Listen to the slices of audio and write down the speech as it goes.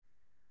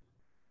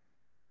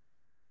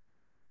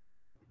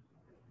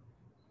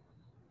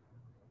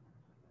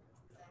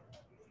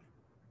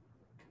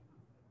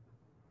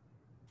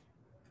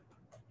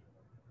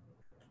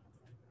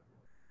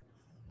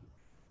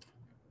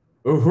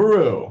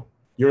Uhuru.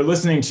 You're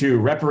listening to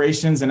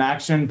Reparations in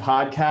Action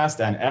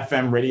podcast and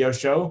FM radio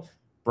show,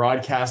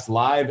 broadcast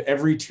live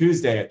every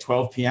Tuesday at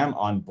 12 p.m.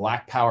 on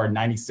Black Power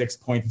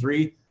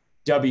 96.3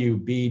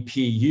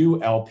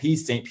 WBPU LP,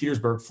 St.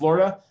 Petersburg,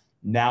 Florida,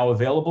 now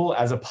available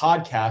as a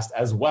podcast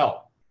as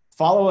well.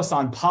 Follow us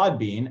on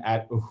Podbean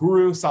at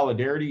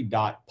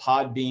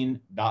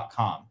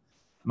uhurusolidarity.podbean.com.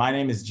 My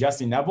name is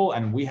Jesse Neville,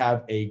 and we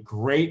have a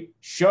great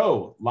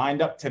show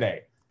lined up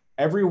today.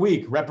 Every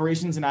week,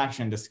 Reparations in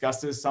Action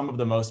discusses some of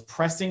the most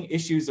pressing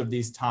issues of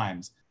these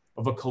times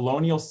of a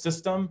colonial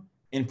system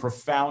in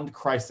profound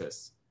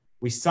crisis.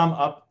 We sum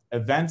up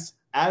events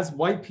as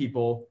white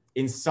people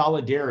in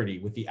solidarity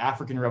with the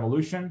African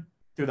Revolution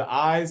through the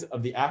eyes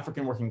of the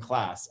African working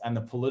class and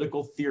the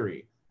political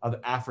theory of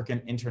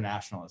African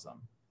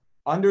internationalism.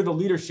 Under the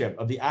leadership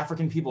of the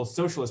African People's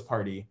Socialist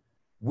Party,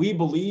 we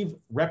believe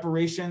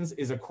reparations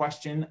is a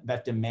question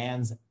that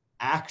demands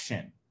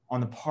action on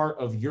the part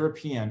of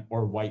European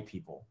or white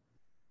people.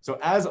 So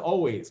as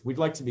always, we'd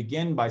like to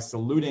begin by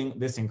saluting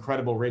this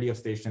incredible radio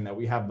station that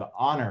we have the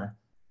honor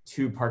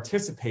to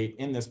participate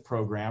in this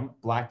program,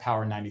 Black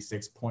Power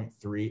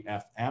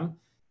 96.3 FM,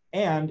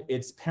 and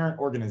its parent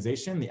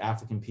organization, the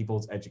African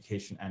People's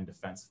Education and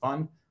Defense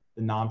Fund,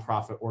 the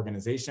nonprofit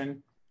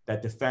organization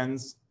that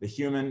defends the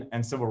human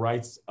and civil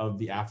rights of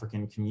the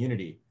African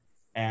community.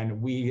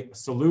 And we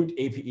salute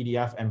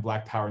APEDF and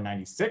Black Power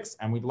 96,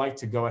 and we'd like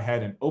to go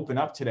ahead and open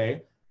up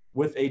today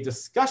with a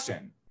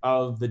discussion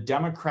of the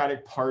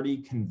Democratic Party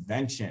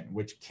convention,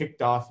 which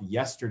kicked off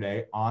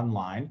yesterday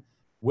online.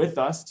 With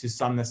us to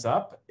sum this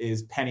up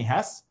is Penny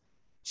Hess,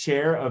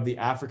 chair of the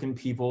African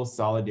People's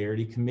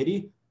Solidarity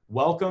Committee.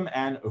 Welcome,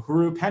 and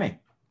Uhuru, Penny.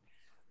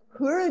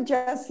 Uhuru,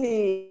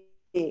 Jesse.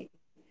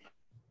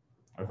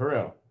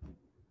 Uhuru.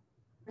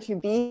 To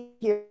be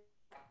here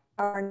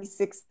on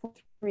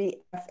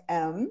 96.3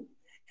 FM,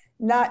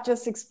 not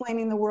just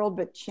explaining the world,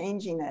 but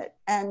changing it.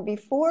 And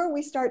before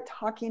we start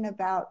talking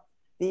about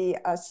the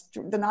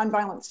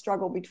nonviolent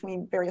struggle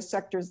between various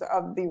sectors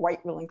of the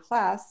white ruling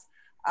class,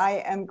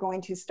 I am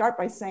going to start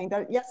by saying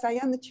that, yes, I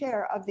am the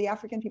chair of the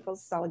African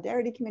People's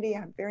Solidarity Committee.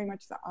 I have very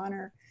much the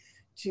honor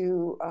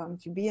to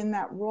be in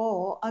that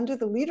role under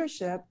the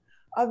leadership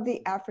of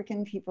the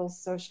African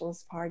People's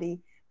Socialist Party,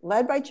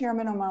 led by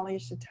Chairman Omali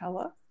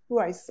Yeshitela, who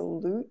I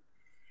salute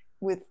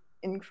with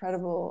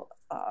incredible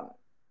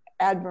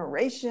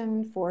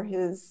admiration for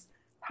his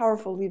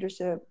powerful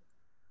leadership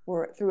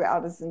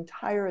throughout his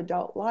entire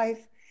adult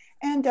life,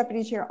 and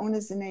Deputy Chair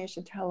Onizine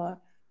Yeshitela,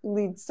 who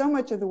leads so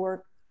much of the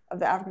work of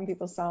the African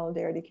People's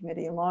Solidarity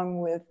Committee, along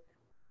with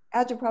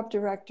Agitprop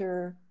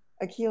Director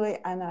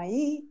Akile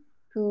Anai,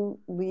 who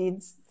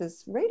leads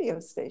this radio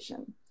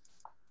station.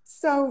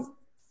 So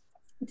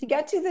to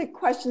get to the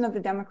question of the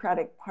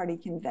Democratic Party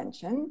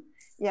convention,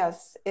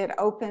 yes, it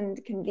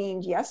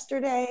convened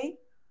yesterday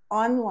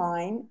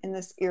online in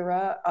this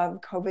era of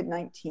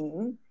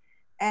COVID-19.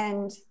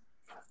 And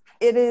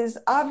it is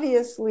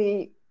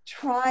obviously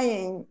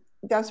trying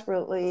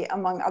desperately,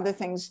 among other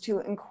things, to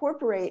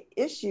incorporate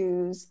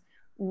issues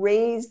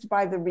raised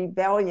by the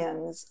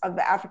rebellions of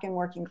the African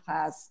working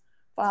class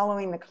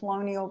following the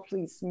colonial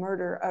police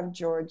murder of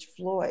George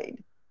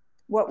Floyd.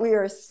 What we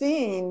are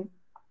seeing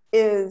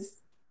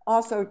is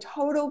also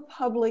total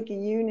public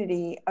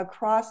unity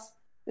across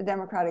the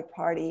Democratic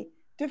Party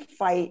to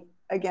fight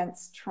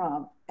against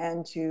Trump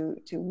and to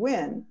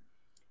win.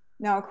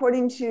 Now,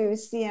 according to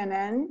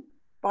CNN,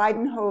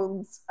 Biden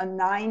holds a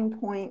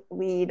 9-point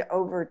lead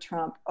over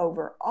Trump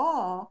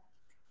overall,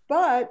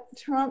 but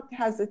Trump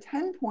has a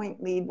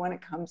 10-point lead when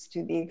it comes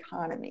to the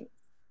economy.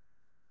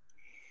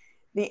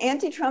 The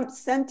anti-Trump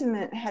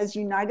sentiment has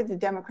united the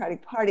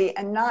Democratic Party,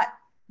 and not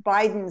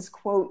Biden's,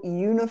 quote,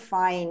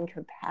 unifying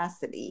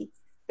capacity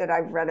that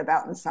I've read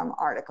about in some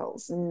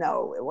articles.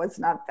 No, it was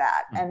not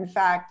that. In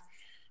fact,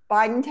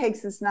 Biden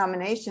takes this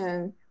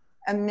nomination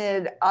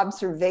amid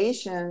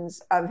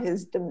observations of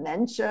his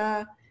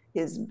dementia,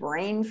 his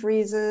brain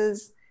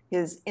freezes,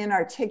 his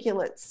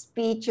inarticulate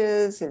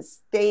speeches, his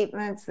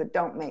statements that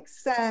don't make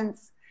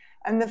sense,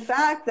 and the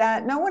fact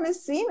that no one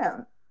has seen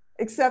him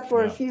except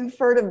for a few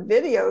furtive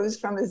videos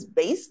from his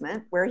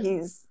basement where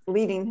he's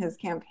leading his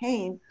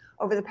campaign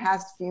over the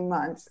past few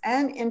months.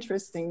 And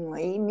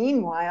interestingly,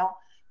 meanwhile,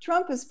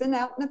 Trump has been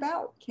out and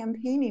about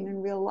campaigning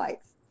in real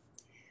life.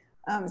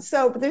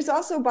 But there's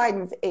also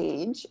Biden's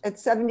age at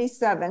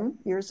 77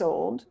 years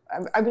old.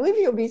 I believe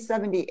he'll be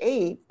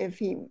 78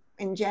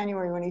 in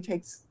January when he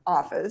takes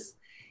office.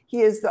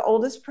 He is the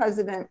oldest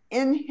president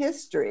in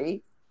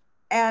history.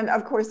 And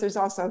of course, there's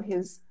also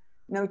his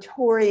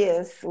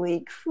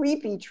notoriously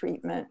creepy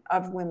treatment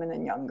of women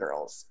and young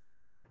girls.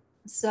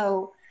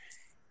 So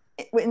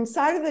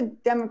inside of the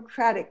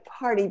Democratic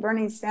Party,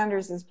 Bernie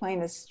Sanders is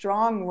playing a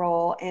strong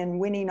role in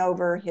winning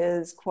over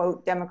his,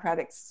 quote,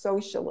 Democratic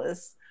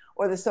socialists,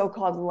 or the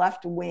so-called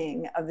left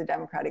wing of the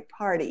Democratic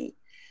Party.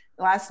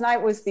 Last night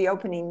was the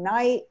opening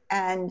night,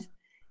 and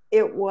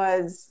it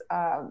was,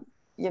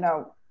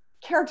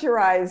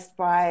 characterized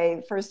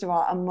by, first of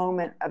all, a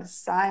moment of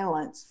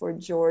silence for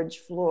George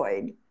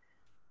Floyd,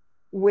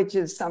 which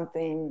is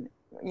something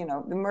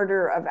the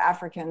murder of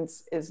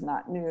Africans is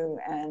not new,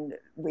 and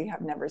we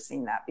have never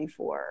seen that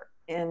before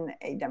in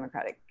a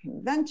Democratic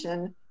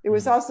convention. There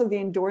was also the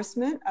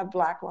endorsement of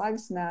Black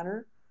Lives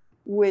Matter,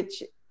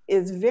 which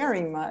is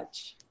very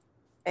much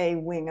a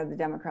wing of the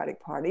Democratic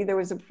Party. There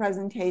was a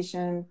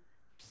presentation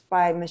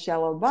by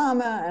Michelle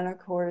Obama and, of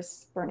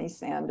course, Bernie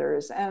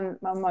Sanders, and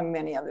among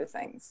many other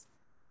things.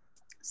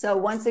 So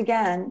once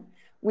again,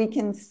 we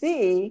can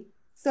see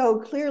so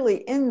clearly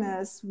in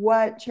this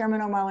what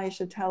Chairman Omali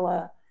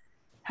Yeshitela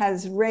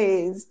has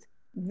raised,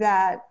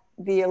 that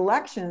the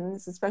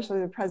elections,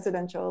 especially the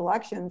presidential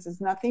elections, is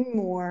nothing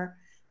more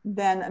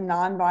than a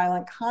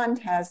nonviolent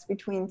contest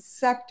between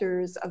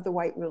sectors of the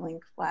white ruling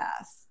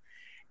class.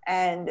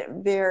 And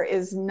there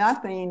is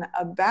nothing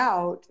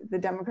about the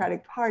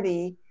Democratic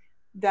Party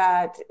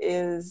that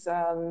is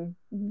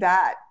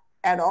that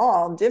at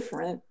all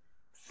different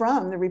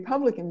from the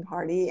Republican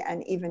Party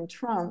and even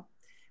Trump,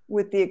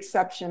 with the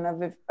exception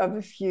of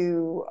a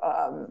few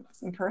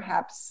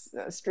perhaps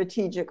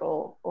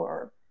strategical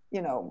or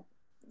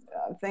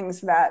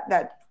things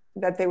that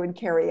they would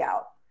carry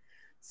out.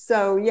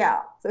 So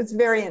yeah, so it's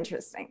very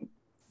interesting.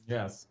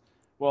 Yes.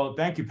 Well,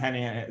 thank you,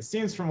 Penny. It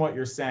seems from what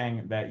you're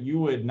saying that you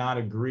would not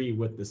agree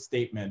with the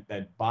statement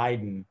that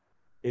Biden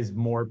is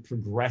more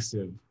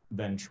progressive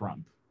than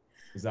Trump.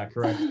 Is that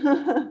correct?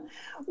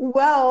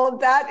 Well,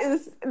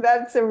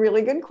 that's a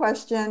really good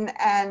question.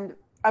 And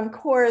of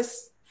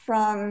course,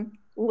 from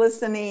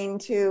listening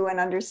to and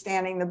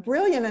understanding the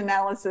brilliant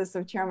analysis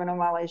of Chairman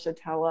Omali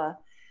Yeshitela,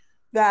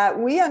 that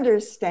we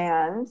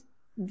understand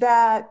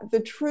that the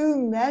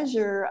true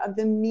measure of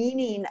the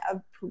meaning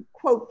of,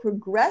 quote,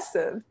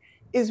 progressive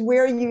is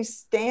where you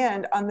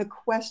stand on the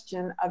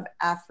question of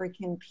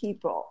African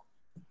people.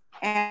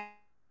 And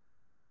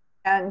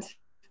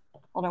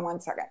hold on one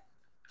second.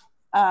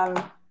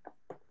 And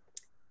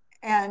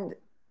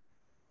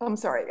I'm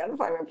sorry, I gotta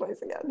find my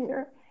place again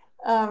here.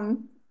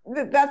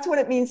 That's what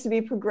it means to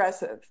be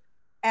progressive.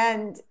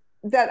 And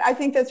that I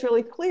think that's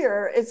really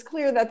clear. It's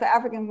clear that the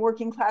African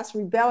working class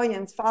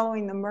rebellions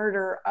following the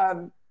murder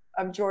of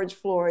George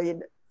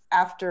Floyd,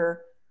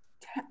 after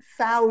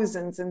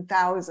thousands and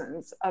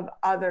thousands of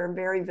other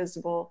very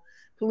visible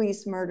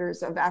police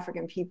murders of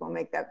African people,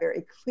 make that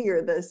very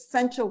clear. The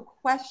essential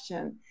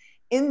question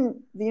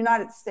in the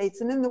United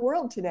States and in the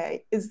world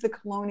today is the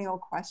colonial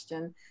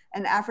question,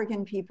 and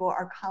African people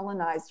are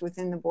colonized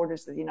within the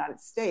borders of the United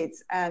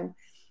States, and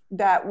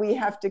that we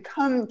have to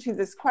come to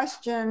this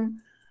question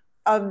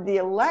of the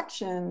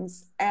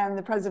elections and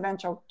the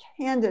presidential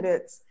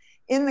candidates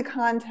in the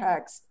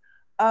context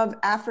of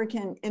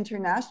African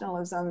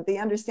internationalism, the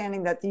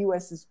understanding that the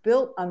US is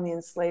built on the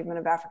enslavement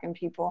of African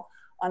people,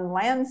 on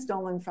land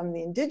stolen from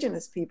the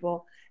indigenous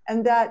people,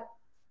 and that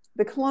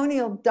the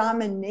colonial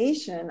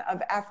domination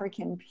of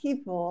African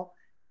people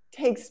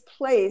takes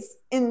place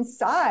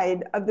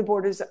inside of the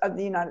borders of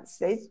the United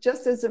States,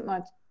 just as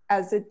much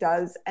as it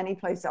does any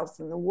place else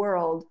in the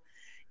world,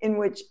 in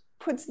which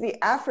puts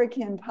the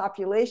African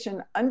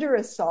population under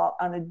assault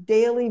on a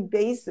daily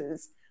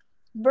basis,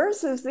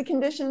 versus the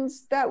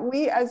conditions that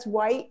we as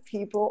white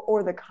people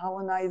or the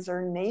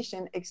colonizer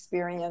nation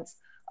experience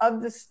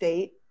of the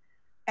state,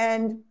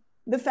 and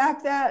the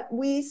fact that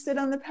we sit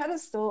on the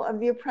pedestal of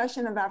the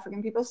oppression of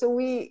African people. So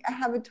we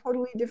have a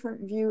totally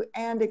different view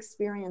and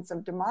experience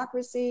of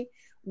democracy,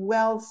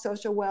 wealth,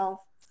 social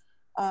wealth,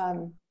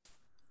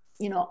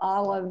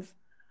 all of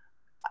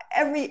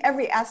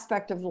every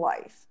aspect of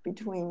life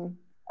between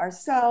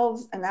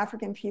ourselves and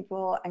African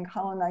people and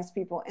colonized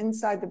people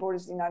inside the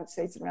borders of the United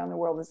States and around the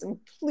world is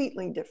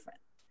completely different.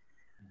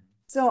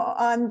 So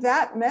on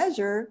that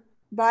measure,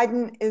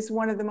 Biden is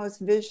one of the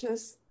most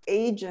vicious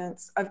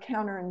agents of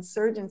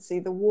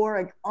counterinsurgency, the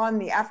war on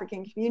the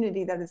African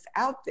community that is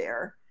out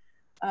there.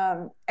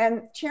 And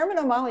Chairman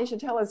Omali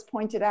Yeshitela has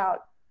pointed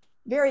out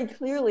very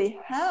clearly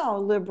how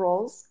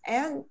liberals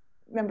and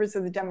members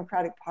of the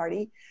Democratic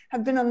Party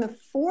have been on the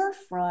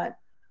forefront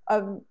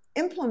of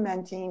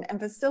implementing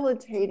and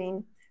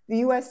facilitating the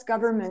US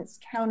government's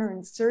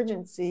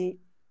counterinsurgency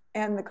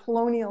and the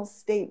colonial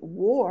state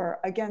war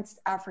against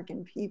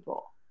African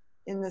people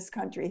in this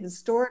country,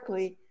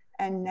 historically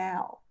and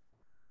now.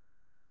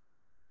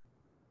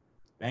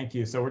 Thank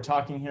you. So we're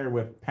talking here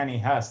with Penny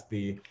Hess,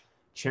 the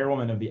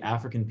chairwoman of the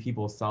African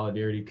People's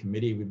Solidarity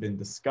Committee. We've been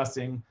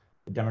discussing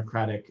the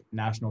Democratic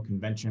National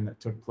Convention that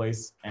took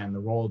place and the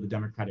role of the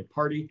Democratic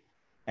Party.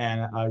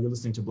 And you're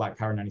listening to Black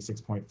Power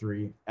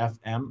 96.3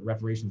 FM,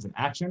 Reparations in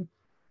Action.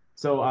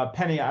 So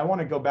Penny, I want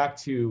to go back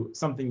to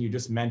something you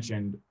just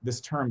mentioned,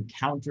 this term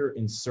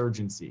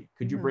counterinsurgency.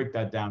 Could you break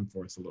that down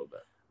for us a little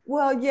bit?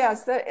 Well,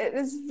 yes, it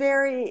is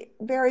very,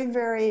 very,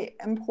 very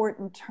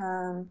important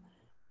term.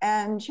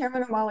 And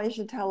Chairman Omali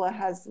Yeshitela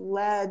has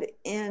led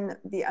in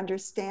the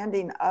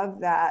understanding of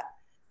that.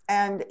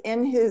 And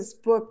in his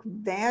book,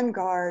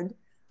 Vanguard,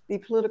 the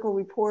political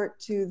report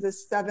to the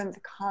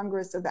 7th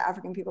Congress of the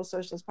African People's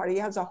Socialist Party, he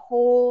has a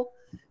whole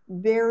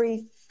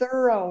very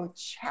thorough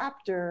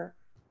chapter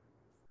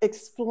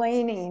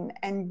explaining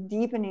and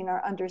deepening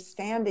our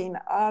understanding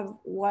of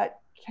what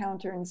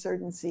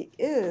counterinsurgency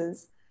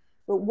is,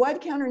 But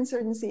what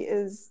counterinsurgency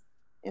is,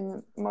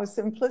 in most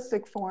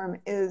simplistic form,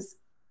 is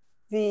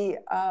the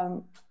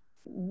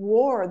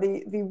war,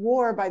 the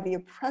war by the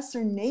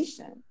oppressor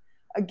nation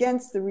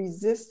against the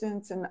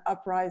resistance and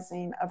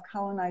uprising of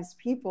colonized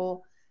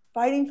people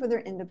fighting for their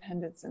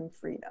independence and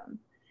freedom.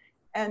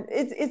 And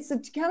it's a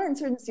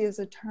counterinsurgency is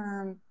a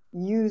term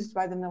used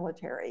by the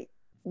military,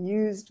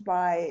 used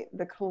by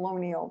the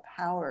colonial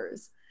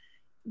powers.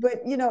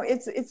 But, you know,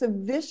 it's a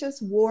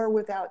vicious war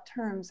without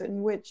terms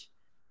in which,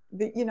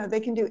 they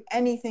can do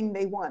anything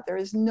they want. There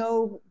is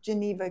no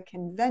Geneva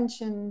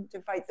Convention to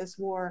fight this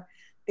war.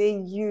 They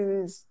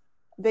use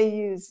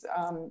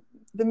the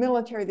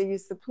military, they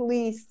use the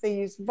police, they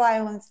use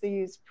violence, they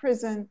use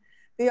prison.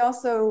 They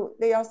also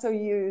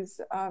use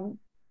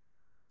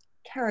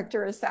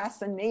character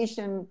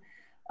assassination,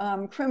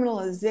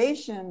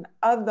 criminalization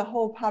of the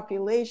whole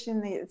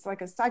population. It's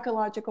like a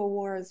psychological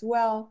war as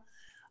well.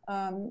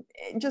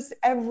 Just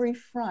every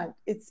front.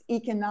 It's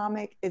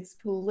economic, it's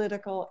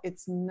political,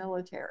 it's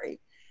military,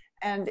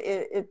 and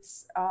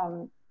it's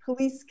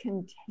police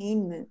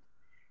containment.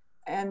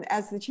 And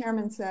as the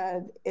chairman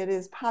said, it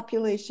is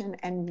population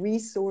and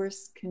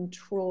resource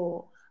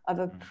control of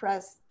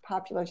oppressed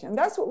population. And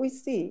that's what we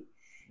see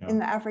in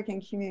the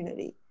African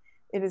community.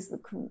 It is the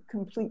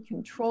complete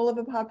control of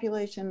a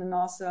population and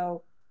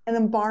also an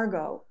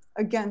embargo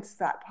against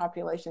that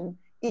population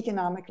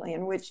economically,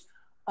 in which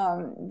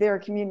their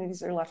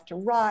communities are left to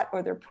rot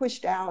or they're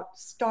pushed out,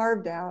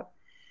 starved out.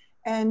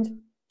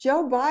 And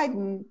Joe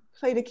Biden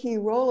played a key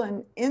role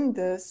in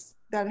this,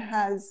 that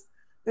has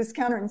this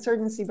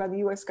counterinsurgency by the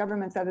US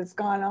government that has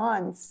gone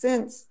on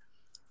since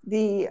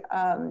the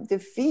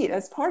defeat,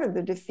 as part of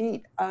the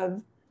defeat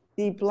of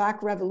the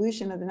Black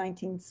Revolution of the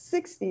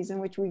 1960s, in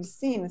which we've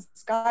seen a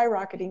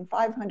skyrocketing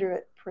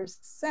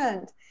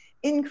 500%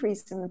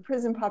 increase in the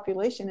prison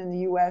population in the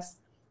US,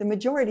 the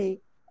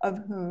majority of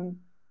whom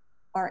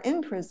are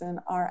in prison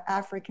are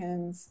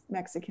Africans,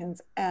 Mexicans,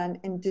 and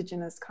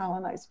indigenous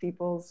colonized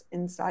peoples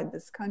inside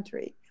this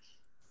country.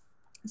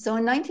 So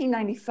in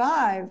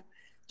 1995,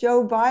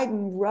 Joe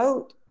Biden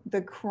wrote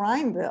the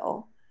crime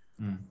bill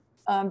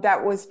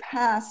that was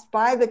passed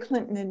by the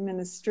Clinton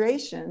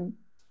administration,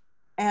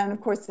 and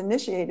of course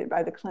initiated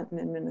by the Clinton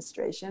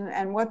administration.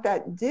 And what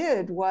that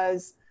did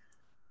was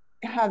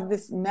have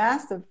this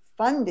massive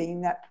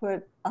funding that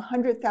put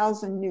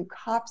 100,000 new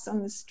cops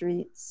on the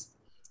streets.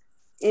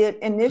 It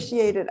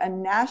initiated a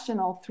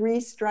national 3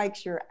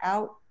 strikes you're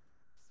out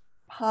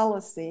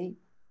policy,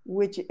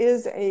 which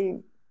is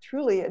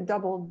truly a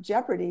double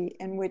jeopardy,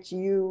 in which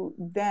you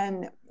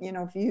then,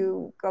 if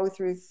you go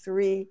through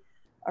 3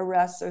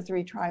 arrests or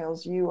 3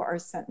 trials, you are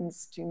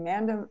sentenced to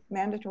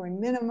mandatory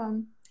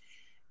minimum.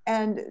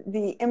 And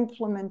the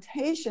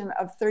implementation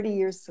of 30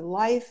 years to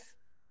life,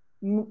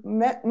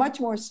 much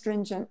more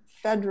stringent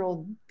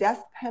federal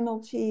death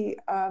penalty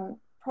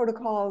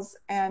protocols,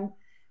 and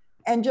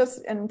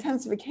just an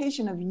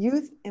intensification of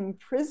youth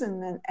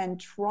imprisonment and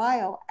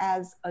trial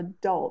as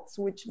adults,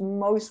 which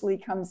mostly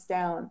comes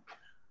down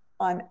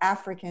on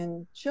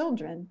African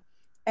children.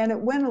 And it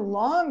went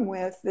along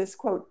with this,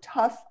 quote,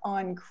 tough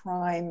on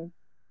crime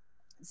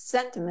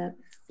sentiment,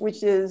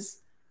 which is,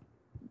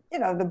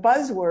 the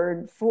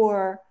buzzword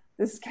for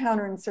this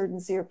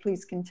counterinsurgency or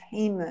police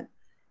containment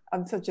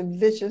of such a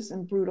vicious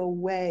and brutal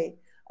way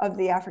of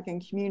the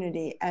African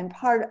community. And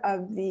part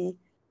of the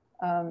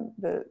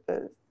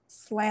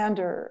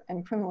slander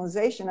and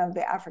criminalization of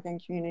the African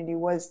community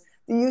was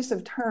the use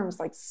of terms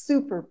like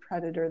super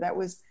predator that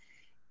was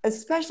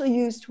especially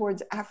used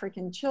towards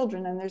African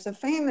children. And there's a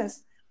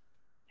famous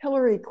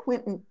Hillary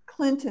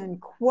Clinton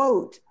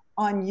quote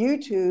on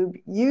YouTube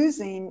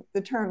using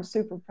the term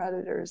super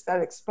predators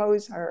that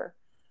expose her,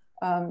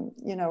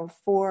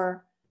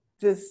 for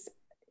this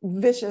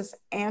vicious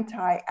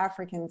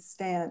anti-African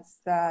stance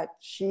that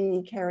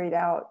she carried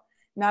out,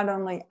 not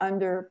only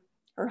under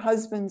her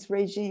husband's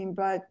regime,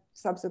 but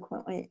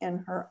subsequently in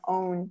her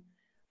own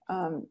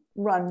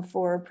run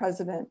for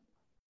president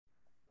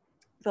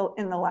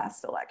in the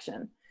last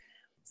election.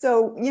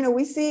 So,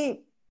 we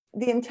see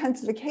the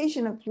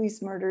intensification of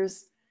police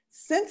murders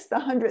since the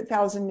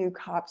 100,000 new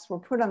cops were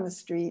put on the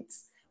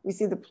streets. We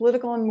see the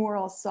political and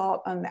moral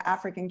assault on the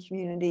African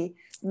community,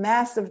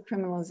 massive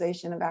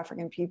criminalization of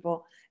African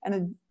people, and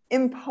an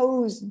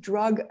imposed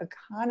drug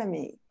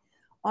economy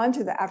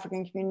onto the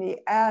African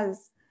community,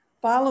 as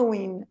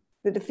following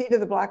the defeat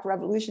of the Black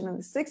Revolution in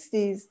the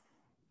 60s,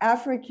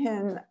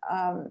 African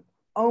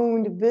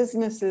owned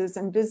businesses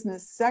and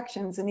business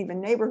sections and even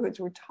neighborhoods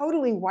were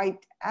totally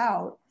wiped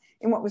out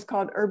in what was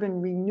called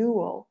urban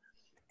renewal.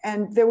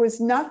 And there was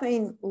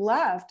nothing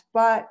left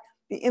but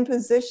the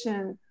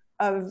imposition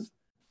of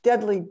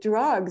deadly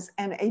drugs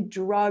and a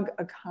drug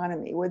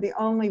economy, where the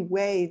only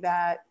way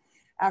that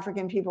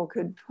African people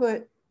could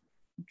put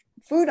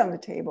food on the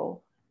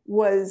table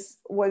was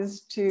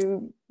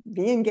to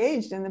be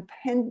engaged in the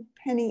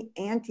penny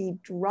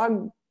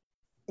anti-drug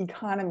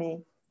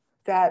economy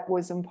that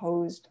was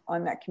imposed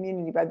on that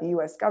community by the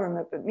US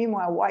government. But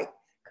meanwhile, white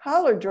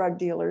collar drug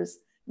dealers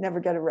never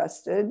get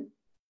arrested.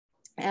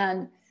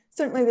 And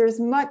Certainly there's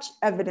much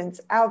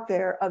evidence out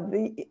there of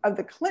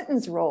the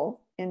Clintons'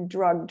 role in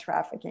drug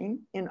trafficking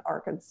in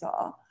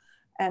Arkansas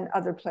and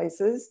other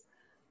places.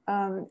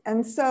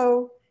 And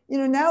so,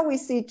 now we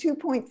see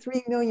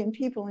 2.3 million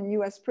people in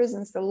US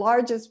prisons, the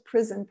largest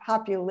prison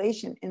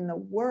population in the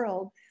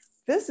world.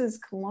 This is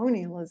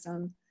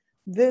colonialism.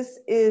 This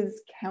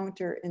is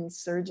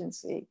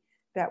counterinsurgency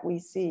that we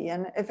see.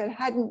 And if it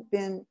hadn't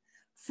been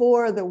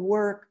for the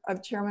work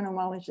of Chairman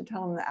Omali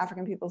Yeshitela and the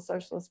African People's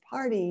Socialist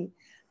Party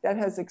that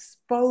has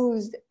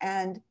exposed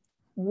and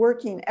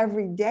working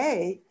every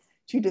day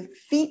to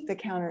defeat the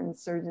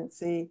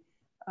counterinsurgency,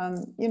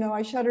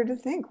 I shudder to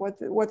think what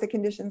the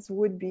conditions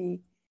would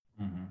be,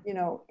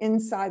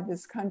 inside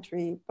this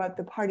country. But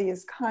the party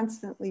is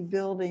constantly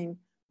building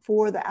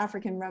for the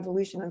African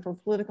revolution and for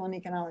political and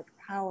economic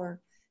power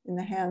in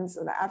the hands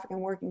of the African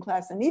working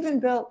class, and even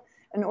built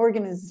an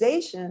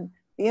organization,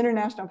 the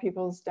International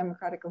People's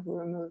Democratic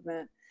Uhuru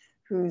Movement,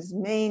 whose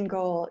main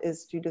goal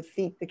is to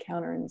defeat the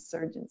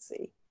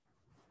counterinsurgency.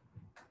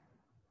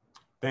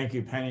 Thank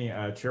you, Penny,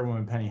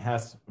 Chairwoman Penny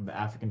Hess of the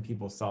African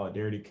People's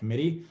Solidarity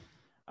Committee,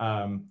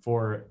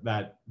 for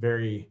that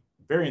very,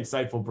 very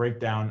insightful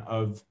breakdown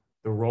of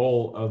the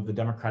role of the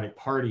Democratic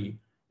Party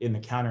in the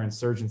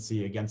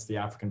counterinsurgency against the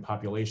African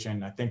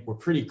population. I think we're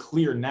pretty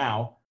clear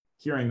now,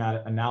 hearing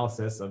that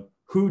analysis of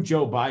who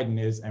Joe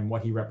Biden is and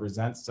what he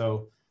represents.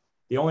 So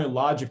the only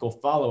logical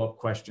follow-up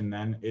question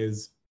then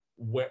is,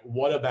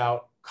 what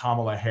about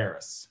Kamala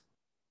Harris?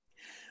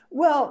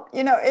 Well,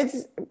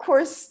 it's, of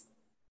course,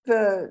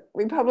 the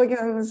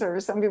Republicans, or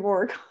some people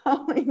are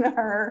calling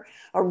her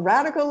a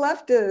radical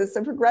leftist,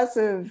 a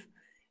progressive.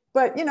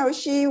 But,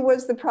 she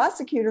was the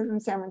prosecutor from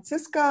San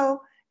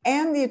Francisco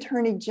and the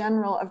Attorney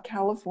General of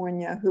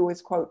California, who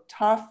was, quote,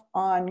 tough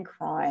on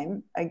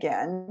crime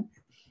again.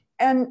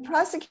 And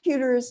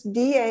prosecutors,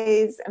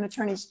 DAs, and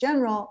attorneys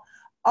general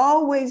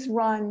always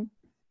run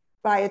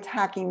by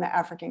attacking the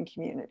African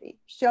community,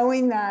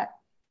 showing that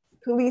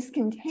police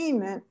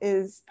containment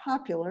is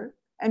popular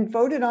and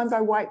voted on by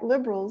white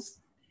liberals,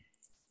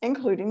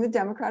 including the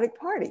Democratic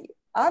Party,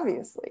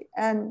 obviously.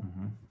 And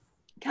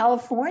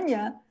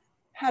California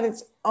had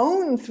its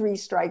own 3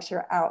 strikes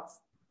you're out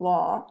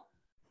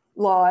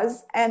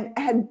laws and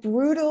had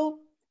brutal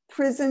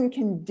prison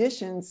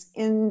conditions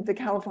in the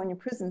California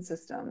prison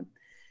system.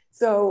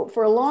 So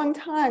for a long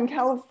time,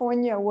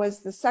 California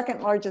was the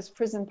second largest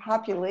prison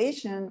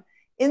population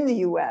in the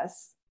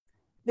US.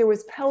 There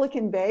was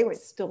Pelican Bay, which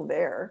is still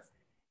there,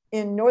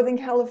 in Northern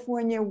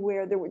California,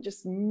 where there were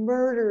just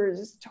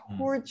murders,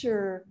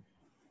 torture,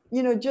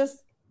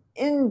 just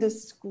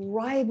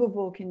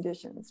indescribable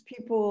conditions.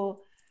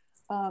 People,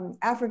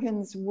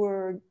 Africans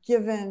were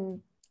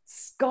given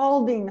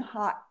scalding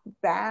hot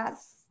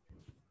baths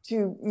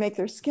to make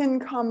their skin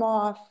come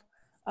off.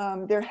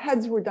 Their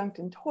heads were dunked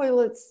in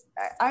toilets.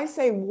 I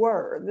say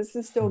were, this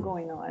is still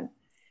going on.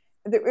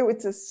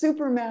 It's a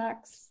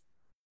supermax.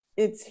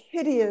 It's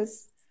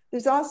hideous.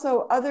 There's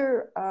also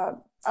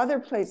other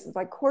places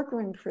like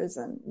Corcoran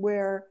Prison,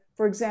 where,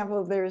 for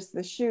example, there's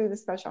the SHU, the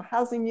Special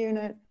Housing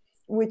Unit,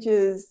 which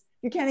is,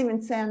 you can't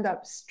even stand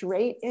up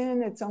straight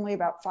in. It's only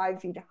about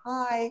 5 feet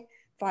high,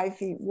 5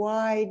 feet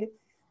wide.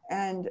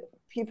 And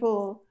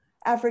people,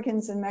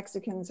 Africans and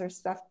Mexicans, are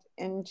stuffed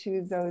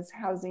into those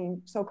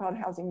so-called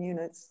housing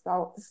units,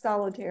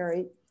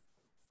 solitary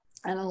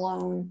and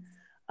alone,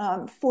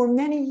 for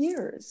many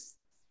years.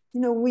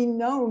 We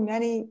know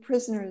many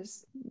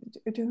prisoners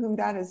to whom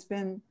that has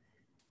been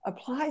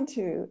applied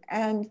to.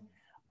 And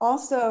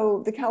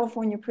also the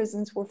California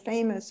prisons were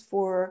famous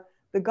for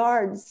the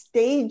guards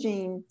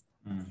staging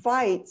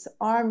fights,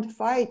 armed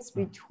fights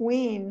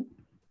between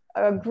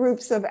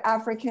groups of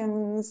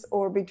Africans,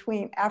 or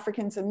between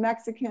Africans and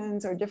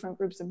Mexicans, or different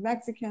groups of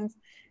Mexicans.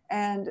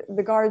 And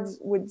the guards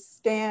would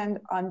stand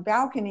on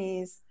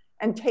balconies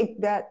and take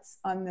bets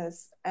on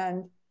this,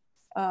 and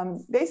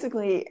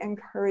basically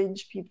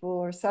encourage people,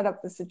 or set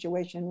up the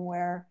situation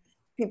where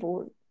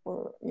people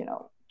were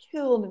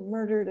killed and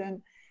murdered,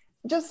 and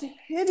just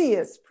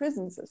hideous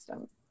prison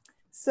system.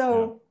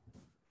 So,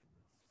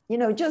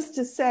 just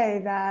to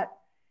say that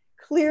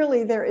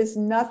clearly there is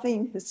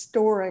nothing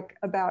historic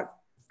about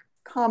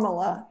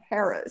Kamala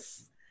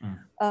Harris.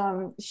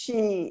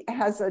 She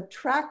has a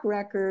track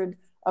record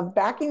of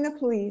backing the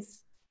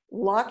police,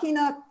 locking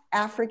up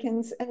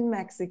Africans and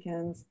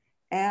Mexicans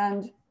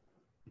and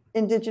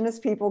indigenous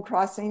people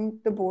crossing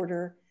the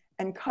border,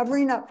 and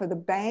covering up for the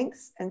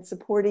banks and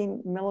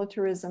supporting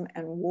militarism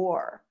and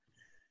war.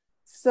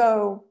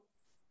 So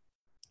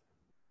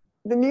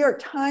the New York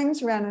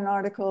Times ran an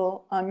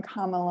article on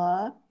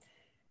Kamala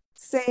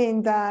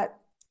saying that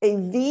a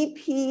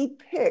VP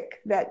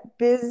pick that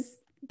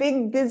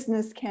big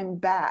business can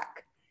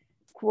back,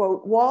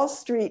 quote, Wall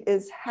Street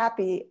is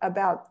happy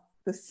about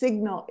the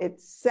signal it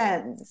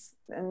sends.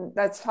 And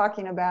that's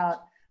talking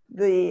about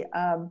the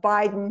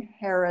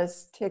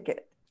Biden-Harris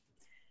ticket.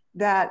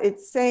 That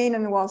it's saying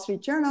in the Wall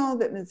Street Journal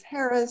that Ms.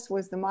 Harris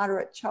was the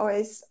moderate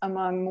choice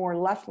among more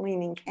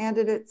left-leaning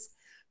candidates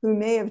who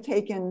may have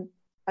taken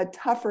a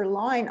tougher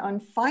line on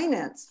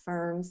finance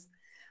firms,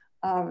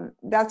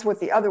 That's what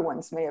the other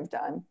ones may have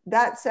done.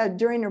 That said,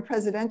 during her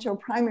presidential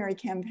primary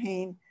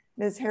campaign,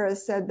 Ms.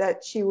 Harris said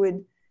that she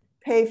would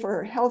pay for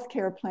her health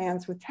care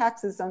plans with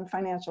taxes on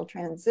financial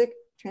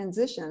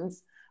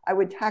transitions. I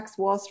would tax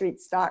Wall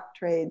Street stock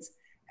trades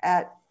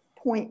at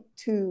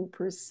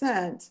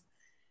 0.2%,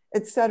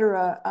 et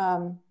cetera.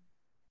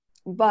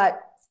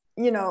 But,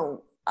 you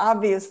know,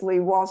 obviously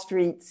Wall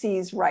Street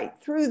sees right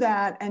through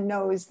that and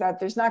knows that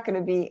there's not going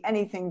to be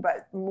anything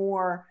but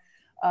more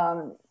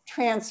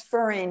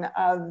transferring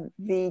of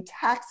the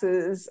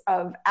taxes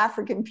of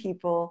African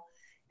people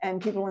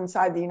and people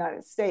inside the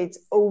United States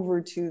over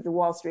to the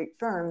Wall Street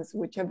firms,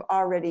 which have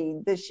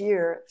already this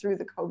year, through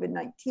the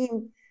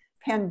COVID-19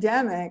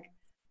 pandemic,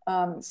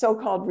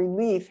 so-called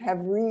relief,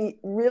 have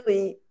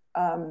really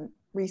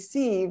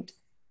received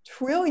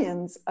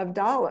trillions of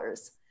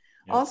dollars.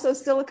 Yep. Also,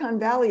 Silicon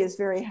Valley is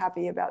very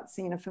happy about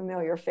seeing a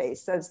familiar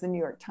face, says the New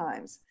York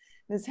Times.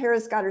 Ms.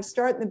 Harris got her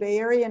start in the Bay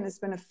Area and has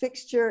been a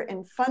fixture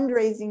in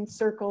fundraising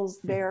circles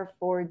there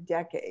for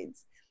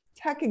decades.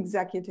 Tech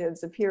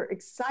executives appear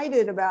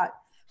excited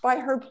by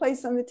her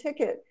place on the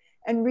ticket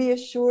and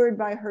reassured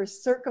by her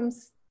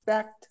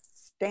circumspect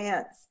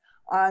stance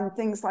on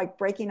things like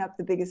breaking up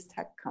the biggest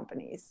tech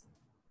companies.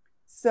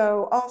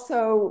 So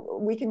also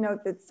we can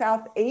note that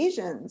South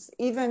Asians,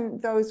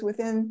 even those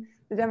within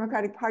the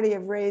Democratic Party,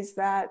 have raised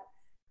that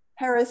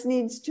Harris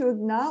needs to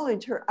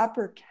acknowledge her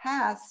upper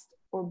caste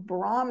or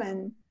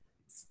Brahmin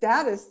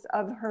status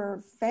of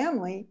her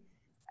family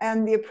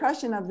and the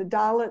oppression of the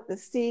Dalit, the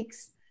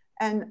Sikhs,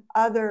 and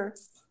other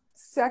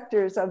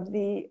sectors of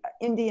the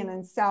Indian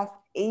and South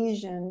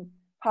Asian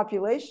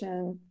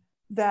population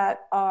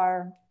that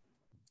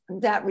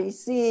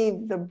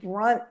receive the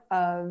brunt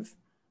of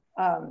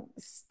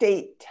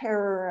state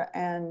terror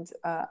and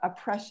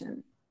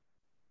oppression.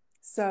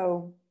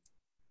 So,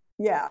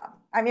 yeah,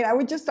 I mean, I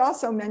would just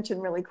also mention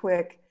really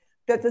quick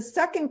that the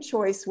second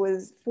choice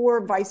was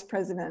for vice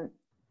president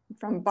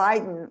from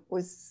Biden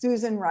was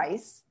Susan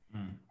Rice.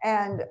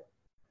 And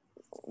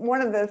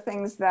one of the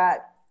things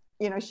that,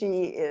 you know,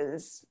 she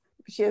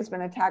has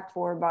been attacked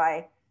for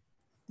by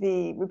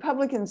the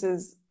Republicans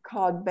is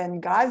called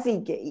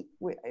Benghazi Gate,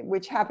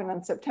 which happened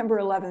on September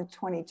 11th,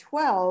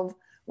 2012,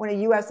 when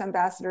a US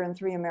ambassador and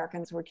 3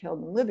 Americans were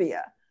killed in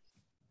Libya.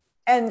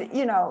 And,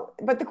 you know,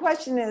 but the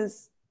question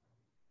is,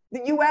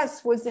 the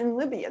US was in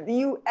Libya. The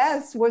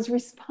US was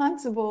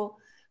responsible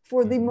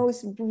for the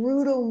most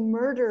brutal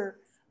murder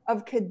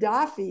of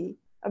Gaddafi,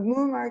 of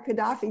Muammar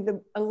Gaddafi,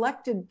 the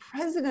elected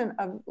president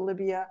of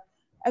Libya.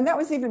 And that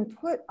was even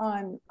put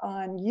on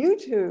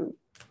YouTube.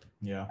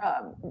 Yeah.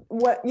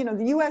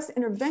 The US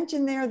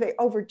intervention there, they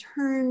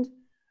overturned,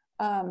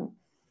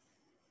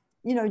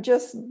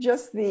 just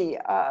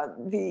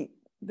the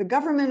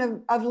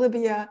government of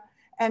Libya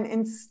and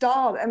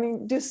installed,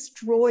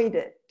 destroyed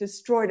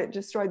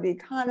the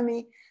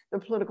economy, the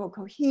political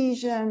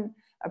cohesion,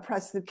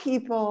 oppressed the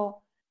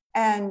people.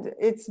 And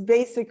it's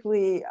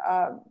basically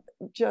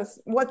just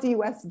what the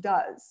US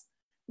does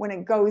when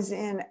it goes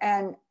in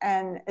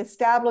and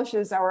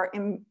establishes or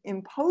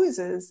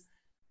imposes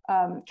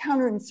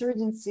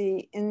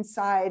counterinsurgency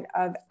inside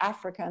of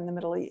Africa and the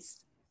Middle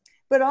East.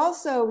 But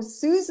also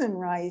Susan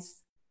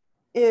Rice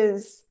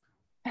is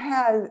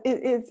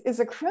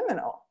a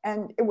criminal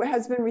and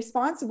has been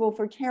responsible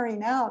for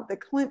carrying out the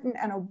Clinton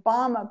and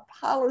Obama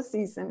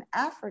policies in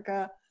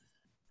Africa,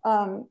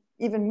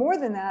 even more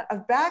than that,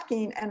 of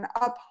backing and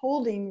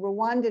upholding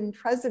Rwandan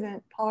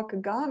President Paul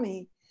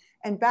Kagame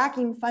and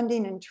backing,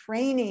 funding, and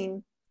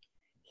training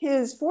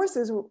his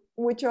forces,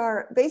 which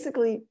are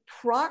basically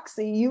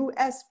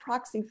US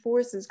proxy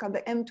forces called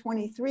the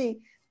M23,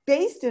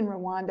 based in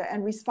Rwanda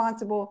and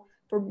responsible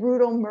for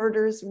brutal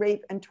murders,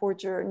 rape, and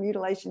torture and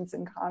mutilations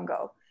in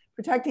Congo,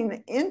 protecting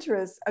the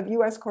interests of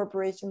US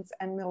corporations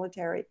and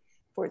military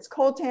for its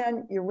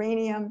coltan,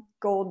 uranium,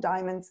 gold,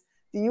 diamonds.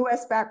 The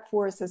US-backed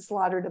force has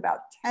slaughtered about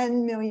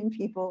 10 million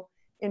people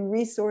in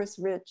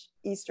resource-rich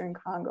Eastern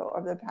Congo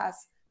over the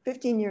past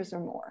 15 years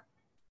or more.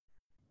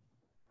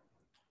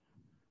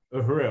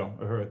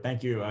 Uhuru.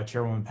 Thank you,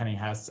 Chairwoman Penny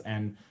Hess.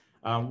 And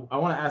I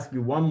want to ask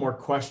you one more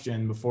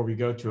question before we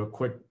go to a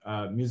quick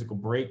musical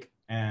break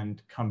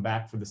and come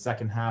back for the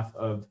second half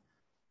of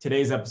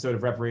today's episode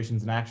of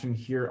Reparations in Action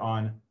here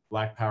on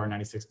Black Power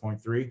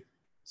 96.3.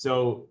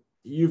 So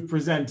you've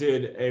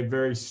presented a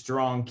very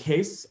strong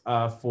case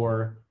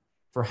for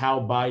how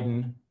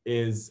Biden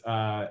is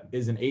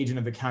an agent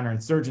of the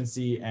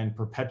counterinsurgency and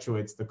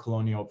perpetuates the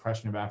colonial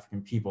oppression of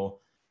African people.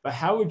 But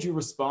how would you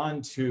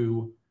respond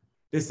to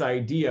this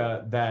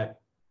idea that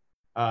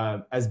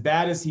as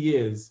bad as he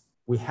is,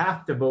 we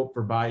have to vote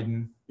for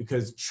Biden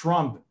because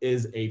Trump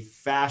is a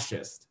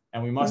fascist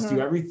and we must do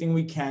everything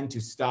we can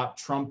to stop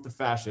Trump the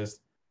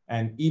fascist,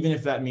 and even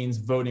if that means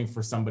voting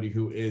for somebody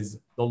who is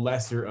the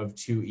lesser of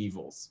two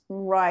evils?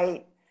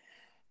 Right.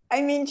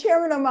 I mean,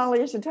 Chairman Omali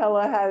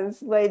Yeshitela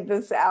has laid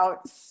this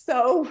out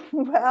so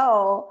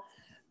well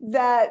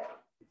that,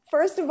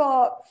 first of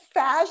all,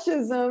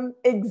 fascism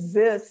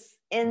exists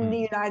in the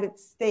United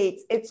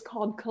States. It's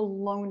called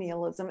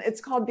colonialism. It's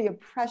called the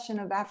oppression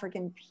of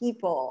African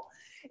people.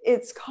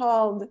 It's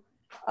called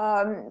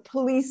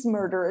police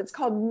murder. It's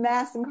called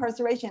mass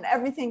incarceration,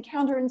 everything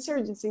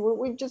counterinsurgency, what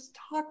we've just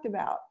talked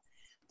about,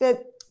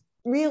 that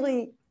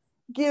really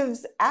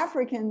gives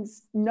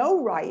Africans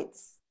no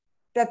rights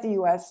that the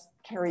US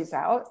carries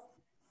out,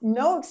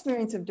 no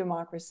experience of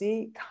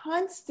democracy,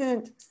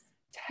 constant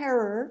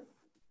terror,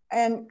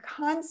 and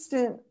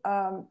constant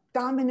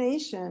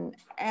domination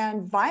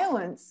and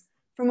violence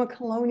from a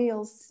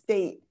colonial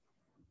state.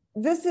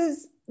 This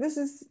is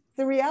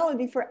the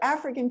reality for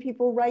African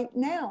people right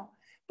now.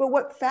 But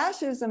what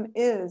fascism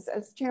is,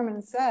 as the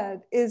chairman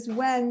said, is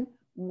when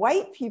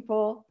white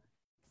people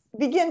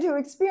begin to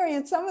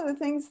experience some of the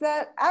things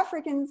that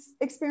Africans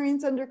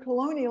experience under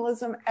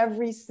colonialism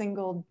every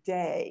single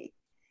day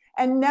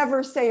and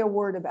never say a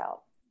word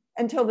about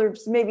until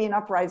there's maybe an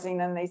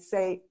uprising and they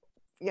say,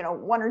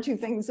 one or two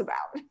things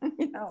about,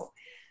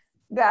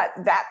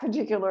 that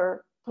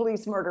particular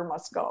police murder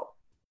must go.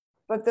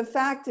 But the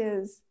fact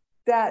is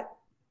that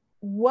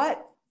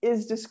what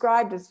is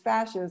described as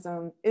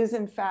fascism is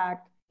in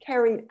fact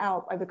carried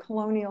out by the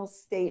colonial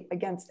state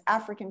against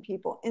African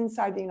people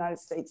inside the United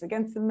States,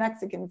 against the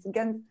Mexicans,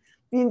 against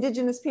the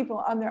indigenous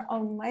people on their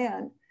own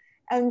land.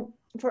 And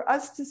for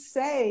us to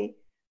say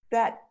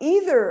that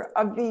either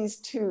of these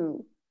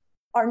two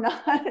are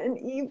not an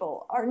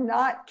evil, are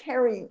not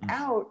carrying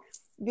out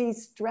the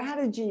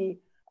strategy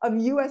of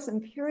US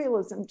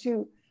imperialism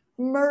to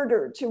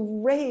murder,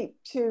 to rape,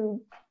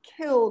 to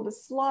kill, to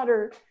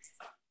slaughter,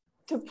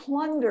 to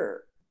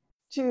plunder,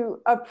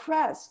 to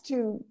oppress,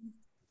 to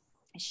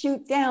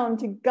shoot down,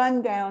 to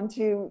gun down,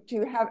 to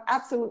have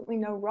absolutely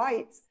no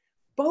rights.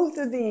 Both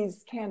of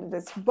these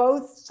candidates,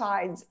 both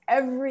sides,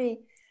 every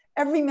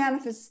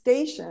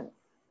manifestation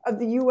of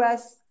the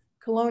US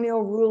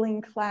colonial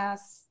ruling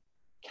class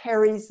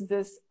carries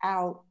this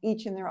out,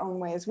 each in their own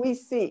way. As we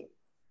see,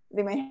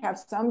 they may have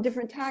some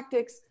different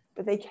tactics,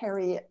 but they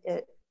carry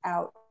it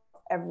out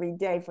every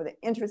day for the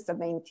interest of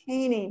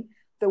maintaining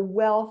the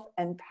wealth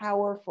and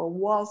power for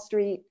Wall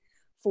Street,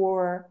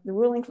 for the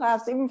ruling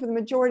class, even for the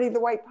majority of the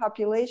white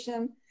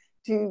population,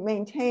 to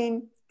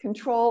maintain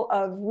control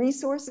of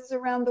resources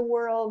around the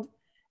world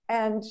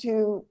and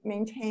to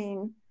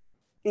maintain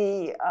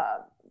the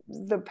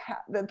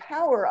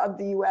power of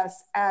the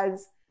US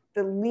as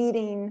the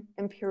leading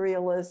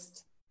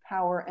imperialist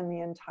power in the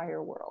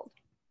entire world.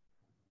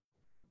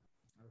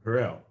 For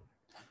real.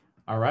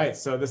 All right,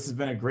 so this has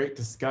been a great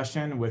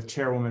discussion with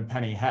Chairwoman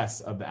Penny Hess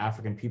of the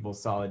African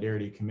People's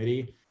Solidarity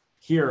Committee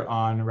here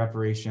on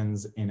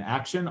Reparations in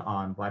Action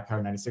on Black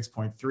Power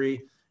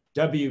 96.3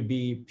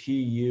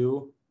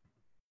 WBPU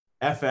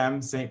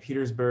FM, St.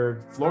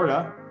 Petersburg,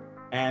 Florida.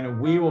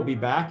 And we will be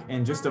back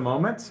in just a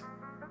moment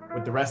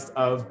with the rest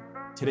of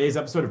today's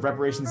episode of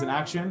Reparations in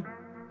Action.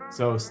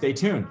 So stay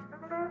tuned.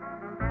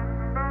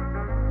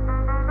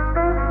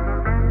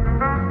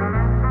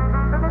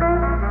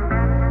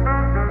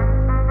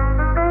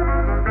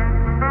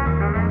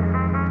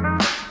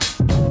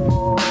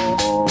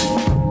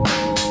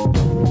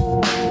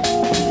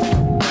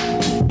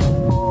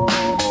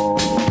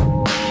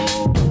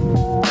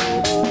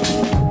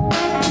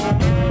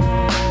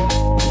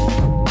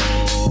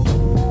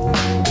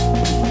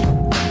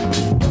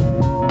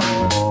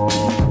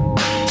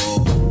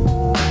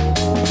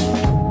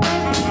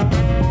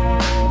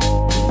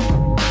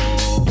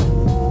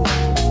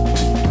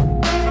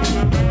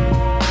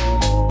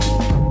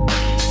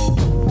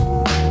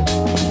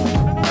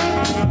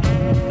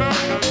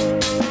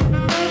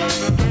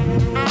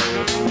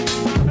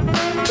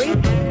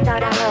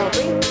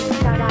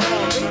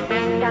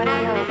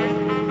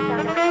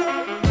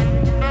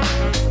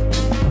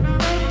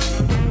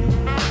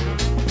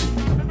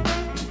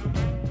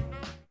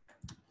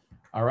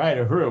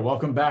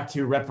 Welcome back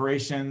to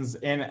Reparations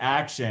in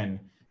Action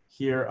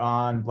here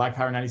on Black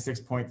Power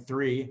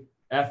 96.3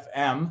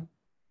 FM.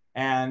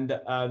 And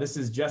this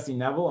is Jesse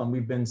Neville, and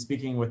we've been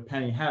speaking with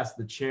Penny Hess,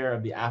 the chair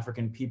of the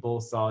African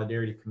People's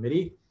Solidarity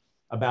Committee,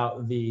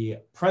 about the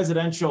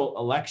presidential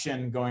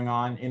election going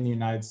on in the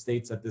United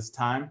States at this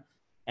time.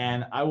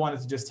 And I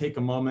wanted to just take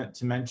a moment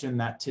to mention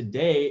that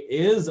today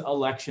is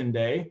Election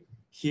Day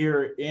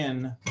here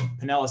in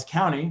Pinellas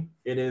County.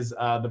 It is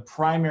the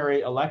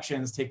primary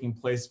elections taking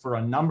place for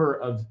a number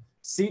of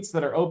seats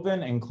that are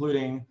open,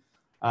 including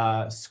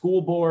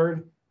school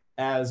board,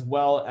 as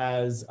well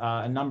as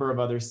a number of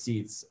other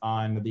seats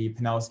on the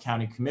Pinellas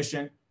County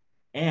Commission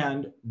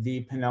and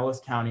the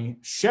Pinellas County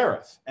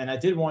Sheriff. And I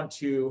did want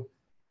to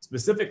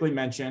specifically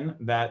mention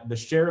that the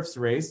sheriff's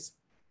race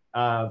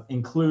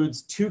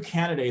includes two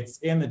candidates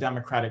in the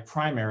Democratic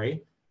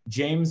primary,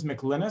 James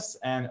McLinnis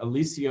and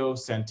Alicio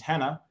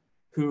Santana,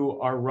 who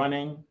are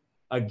running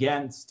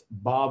against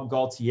Bob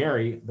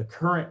Galtieri, the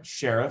current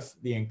sheriff,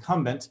 the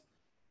incumbent,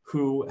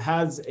 who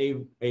has a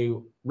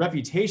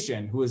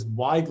reputation, who is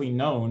widely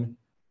known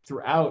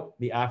throughout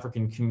the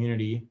African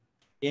community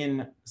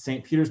in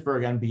St.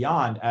 Petersburg and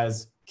beyond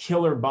as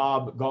Killer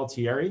Bob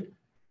Galtieri,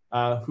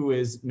 who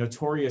is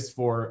notorious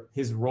for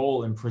his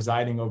role in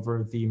presiding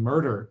over the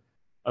murder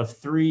of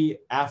 3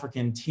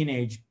 African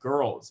teenage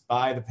girls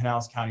by the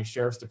Pinellas County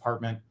Sheriff's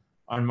Department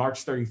On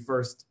March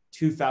 31st,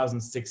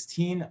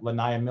 2016,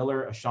 Lanaya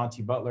Miller,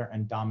 Ashanti Butler,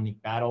 and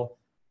Dominique Battle,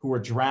 who were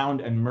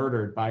drowned and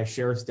murdered by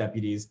sheriff's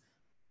deputies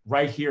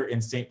right here in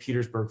St.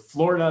 Petersburg,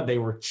 Florida. They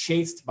were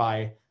chased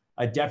by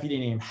a deputy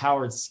named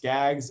Howard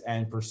Skaggs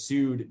and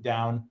pursued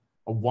down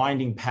a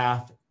winding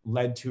path,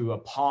 led to a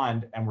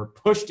pond, and were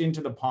pushed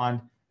into the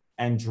pond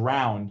and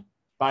drowned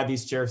by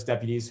these sheriff's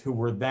deputies, who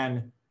were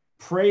then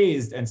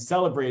praised and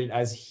celebrated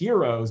as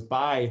heroes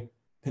by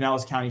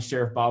Pinellas County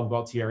Sheriff Bob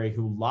Gualtieri,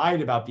 who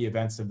lied about the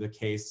events of the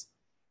case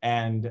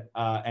and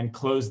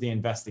closed the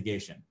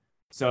investigation.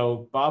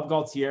 So Bob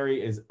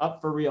Gualtieri is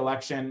up for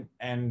re-election,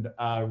 and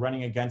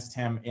running against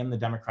him in the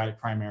Democratic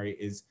primary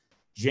is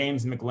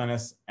James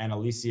McLinnis and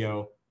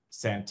Alicio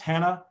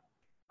Santana.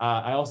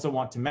 I also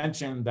want to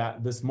mention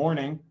that this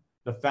morning,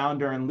 the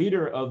founder and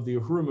leader of the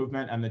Uhuru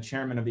movement and the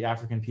chairman of the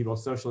African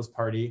People's Socialist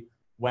Party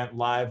went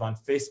live on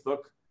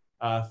Facebook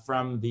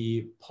from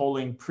the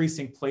polling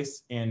precinct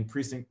place in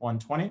precinct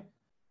 120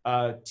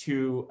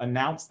 to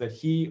announce that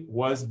he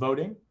was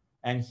voting,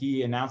 and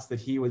he announced that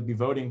he would be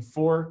voting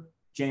for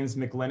James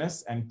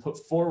McLinnis and put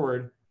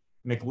forward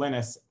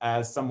McLinnis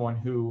as someone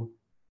who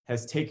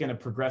has taken a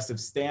progressive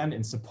stand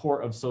in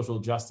support of social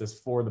justice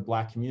for the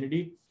Black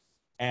community.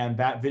 And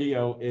that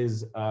video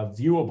is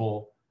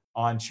viewable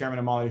on Chairman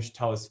Amalia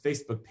Yeshitela's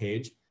Facebook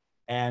page.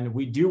 And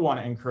we do want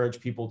to encourage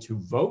people to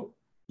vote.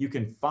 You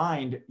can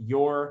find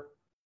your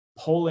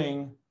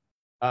polling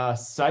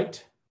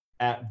site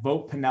at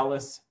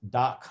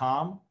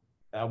votepinellas.com.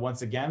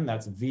 Once again,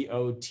 that's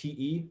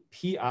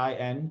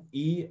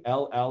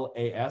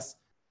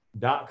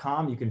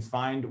VOTEPINELLAS.com. You can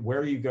find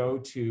where you go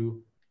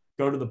to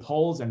the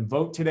polls and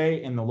vote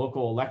today in the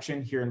local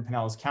election here in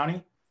Pinellas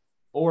County.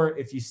 Or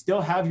if you still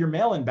have your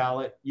mail-in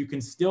ballot, you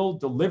can still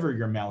deliver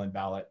your mail-in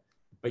ballot,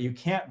 but you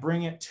can't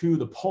bring it to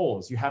the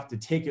polls. You have to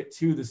take it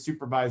to the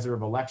supervisor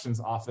of elections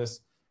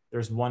office.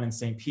 There's one in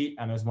St. Pete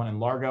and there's one in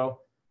Largo.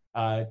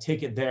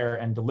 Take it there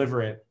and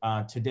deliver it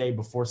today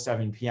before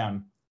 7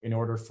 p.m. in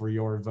order for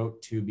your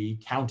vote to be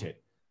counted.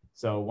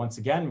 So once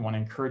again, we want to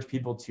encourage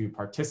people to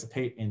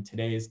participate in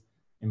today's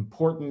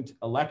important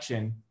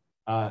election,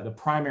 the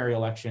primary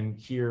election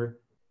here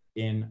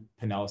in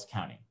Pinellas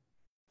County.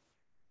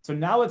 So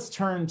now let's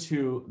turn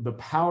to the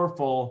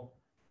powerful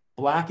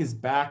Black is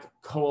Back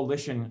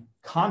Coalition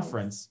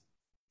Conference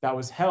that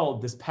was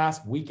held this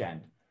past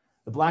weekend.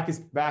 The Black is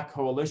Back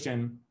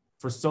Coalition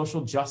for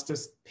Social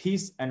Justice,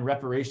 Peace, and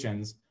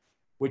Reparations,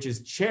 which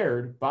is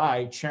chaired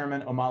by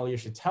Chairman Amalia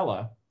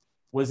Yeshitela,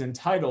 was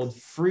entitled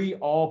Free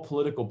All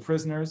Political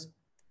Prisoners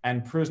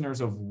and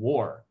Prisoners of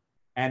War.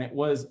 And it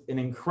was an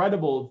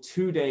incredible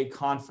two-day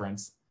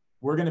conference.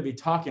 We're going to be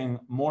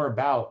talking more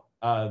about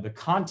the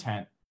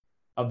content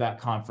of that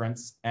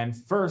conference. And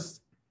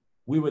first,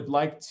 we would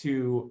like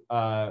to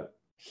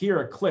hear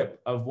a clip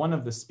of one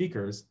of the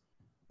speakers,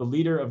 the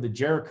leader of the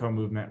Jericho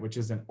Movement, which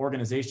is an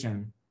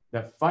organization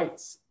that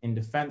fights in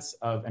defense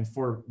of and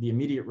for the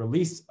immediate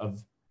release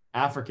of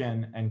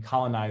African and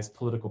colonized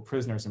political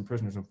prisoners and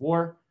prisoners of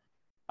war.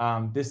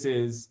 This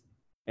is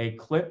a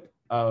clip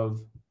of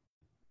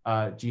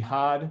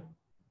Jihad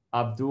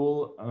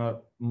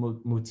Abdul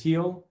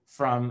Mutil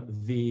from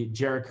the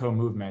Jericho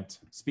Movement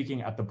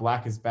speaking at the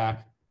Black is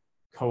Back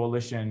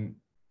Coalition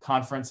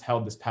conference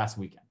held this past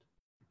weekend.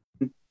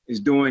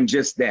 Is doing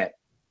just that.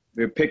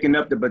 We're picking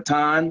up the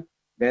baton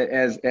that,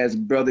 as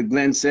Brother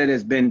Glenn said,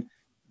 has been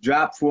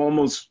dropped for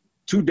almost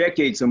 2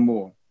 decades or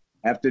more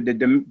after the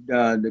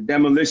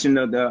demolition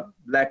of the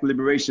Black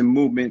Liberation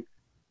Movement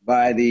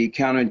by the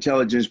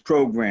Counterintelligence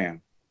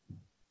Program.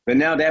 But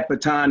now that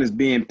baton is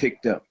being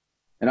picked up.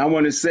 And I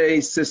want to say,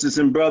 sisters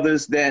and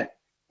brothers, that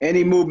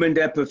any movement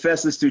that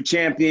professes to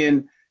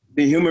champion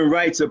the human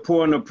rights of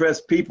poor and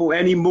oppressed people,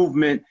 any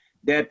movement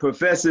that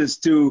professes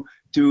to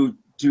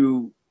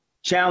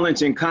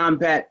challenge and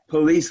combat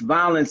police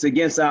violence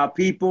against our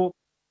people,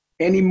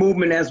 any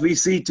movement as we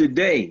see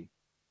today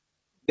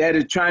that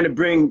is trying to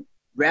bring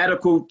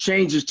radical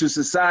changes to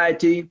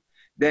society,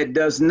 that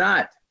does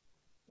not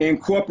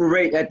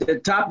incorporate at the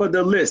top of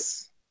the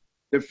list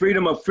the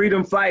freedom of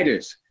freedom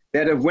fighters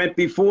that have went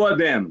before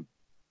them,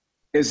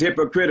 is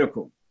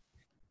hypocritical.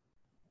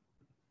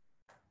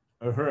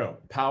 Uhuru,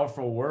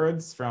 powerful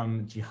words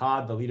from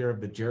Jihad, the leader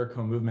of the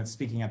Jericho Movement,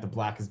 speaking at the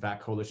Black is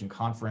Back Coalition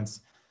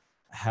conference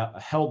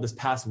held this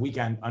past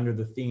weekend under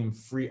the theme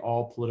Free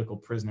All Political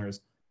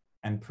Prisoners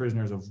and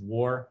Prisoners of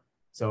War.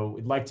 So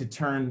we'd like to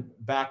turn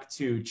back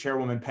to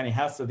Chairwoman Penny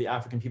Hess of the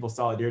African People's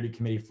Solidarity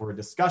Committee for a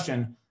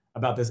discussion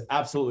about this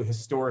absolutely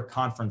historic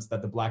conference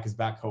that the Black is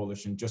Back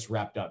Coalition just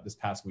wrapped up this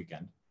past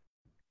weekend.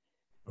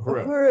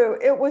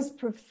 Uhuru, it was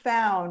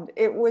profound.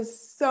 It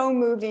was so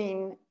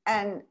moving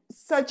and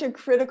such a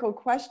critical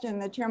question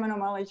that Chairman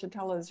Amalia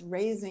Yeshitela is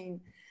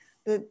raising,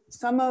 that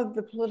some of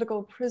the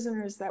political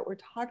prisoners that we're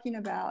talking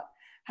about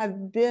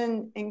have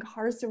been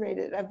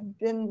incarcerated, have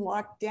been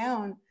locked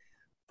down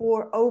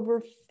for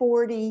over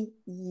 40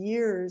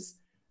 years.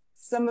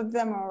 Some of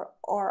them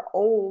are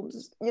old.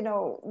 You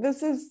know,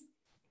 this is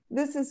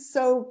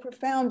so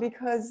profound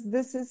because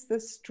this is the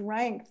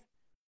strength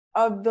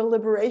of the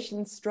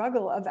liberation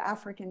struggle of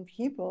African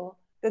people,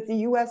 that the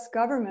US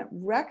government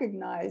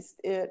recognized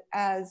it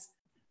as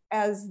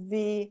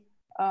the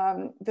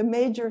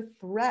major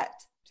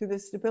threat to the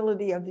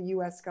stability of the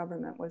US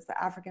government was the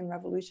African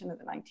Revolution of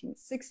the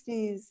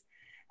 1960s,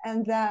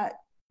 and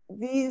that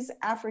these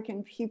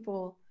African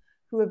people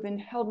who have been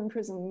held in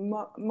prison,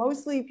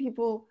 mostly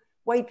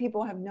white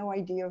people have no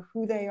idea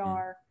who they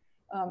are.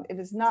 It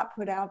is not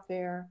put out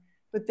there,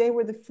 but they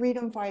were the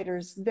freedom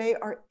fighters. They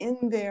are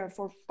in there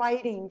for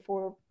fighting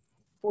for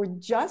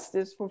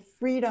justice, for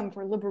freedom,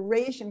 for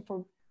liberation,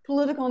 for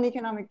political and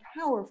economic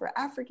power for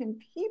African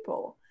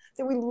people.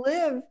 That we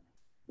live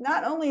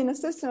not only in a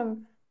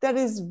system that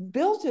is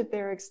built at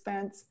their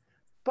expense,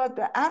 but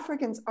the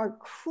Africans are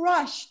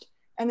crushed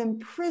and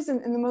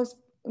imprisoned in the most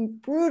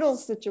brutal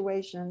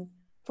situation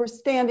for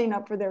standing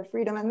up for their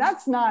freedom. And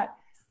that's not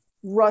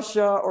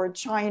Russia or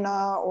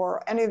China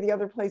or any of the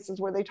other places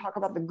where they talk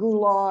about the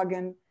gulag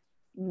and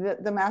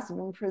the massive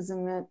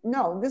imprisonment.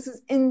 No, this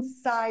is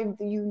inside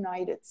the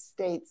United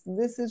States.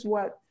 This is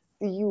what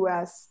the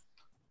US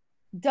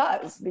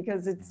does,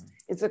 because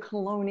it's a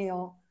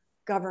colonial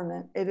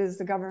government. It is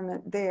the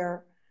government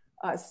there,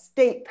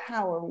 state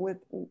power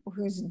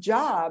whose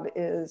job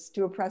is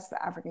to oppress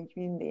the African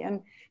community.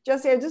 And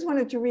Jesse, I just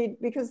wanted to read,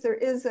 because there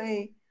is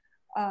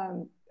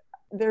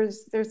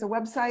there's a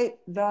website,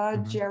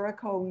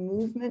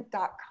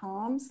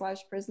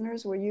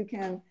 thejerichomovement.com/prisoners, where you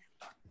can,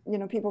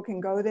 people can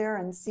go there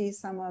and see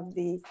some of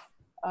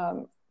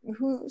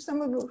who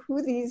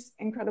these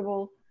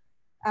incredible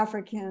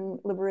African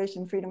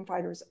liberation freedom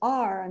fighters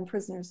are and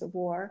prisoners of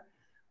war,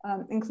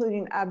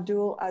 including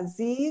Abdul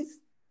Aziz,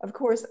 of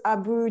course,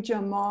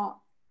 Mumia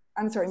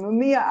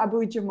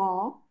Abu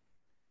Jamal,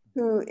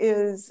 who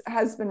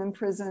has been in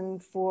prison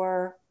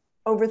for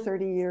over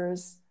 30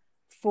 years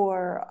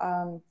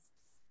for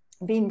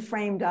being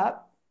framed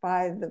up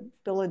by the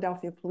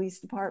Philadelphia Police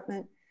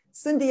Department.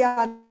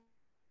 Sundiata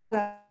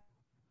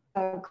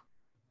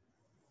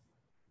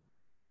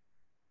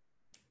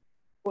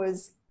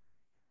was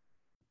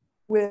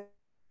with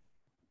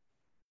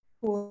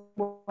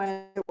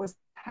when it was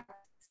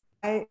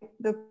by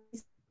the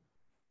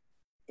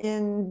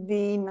in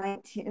the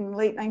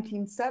late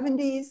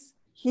 1970s.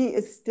 He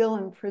is still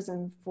in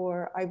prison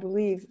for, I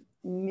believe,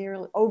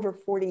 nearly over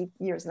 40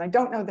 years. And I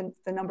don't know the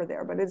number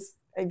there, but it's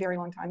a very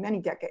long time, many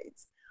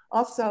decades.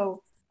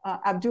 Also,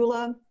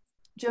 Abdullah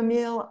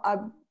Jamil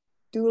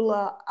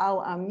Abdullah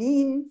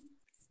Al-Amin,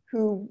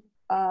 who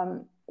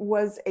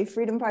was a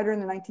freedom fighter in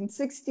the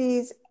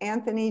 1960s,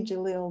 Anthony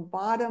Jalil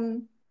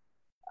Bottom,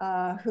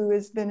 who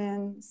has been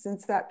in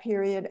since that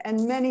period,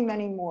 and many,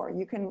 many more.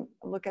 You can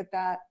look at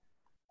that.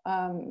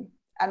 And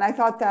I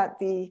thought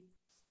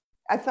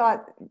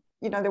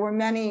there were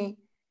many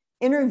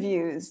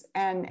interviews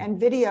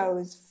and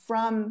videos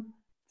from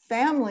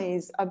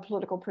families of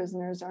political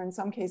prisoners, or in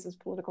some cases,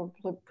 political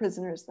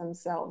prisoners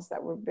themselves,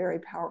 that were very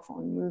powerful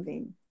and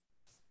moving,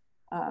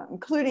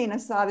 including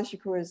Assata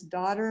Shakur's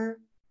daughter,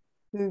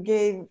 who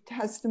gave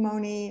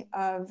testimony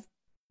of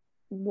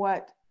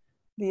what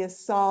the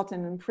assault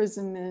and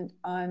imprisonment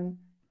on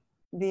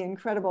the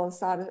incredible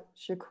Assata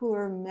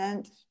Shakur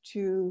meant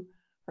to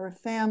her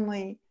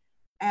family,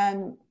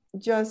 and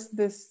just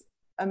this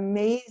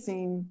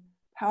amazing,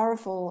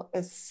 powerful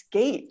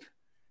escape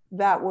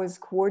that was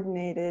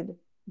coordinated,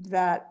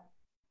 that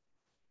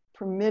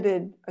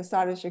permitted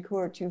Assata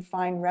Shakur to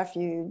find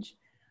refuge,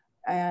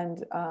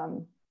 and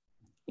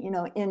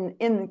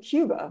in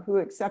Cuba, who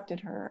accepted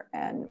her,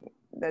 and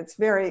that's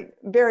very,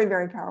 very,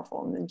 very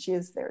powerful. And then she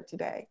is there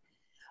today.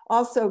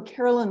 Also,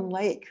 Carolyn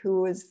Lake,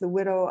 who was the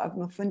widow of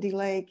Mufwindi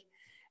Lake,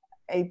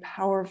 a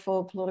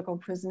powerful political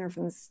prisoner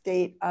from the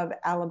state of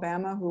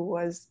Alabama, who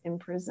was in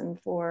prison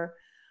for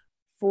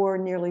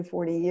nearly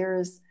 40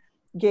 years,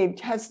 gave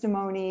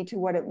testimony to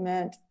what it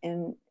meant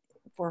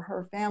for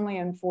her family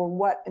and for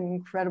what an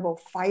incredible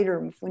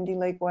fighter Mufwindi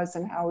Lake was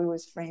and how he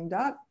was framed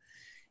up.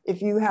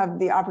 If you have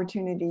the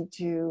opportunity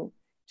to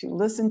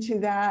listen to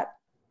that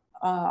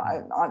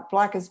on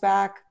Black is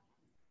Back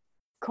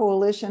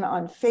Coalition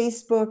on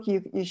Facebook,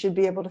 you should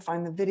be able to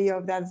find the video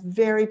of that. It's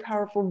very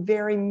powerful,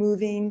 very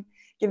moving,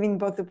 giving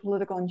both the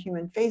political and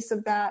human face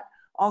of that.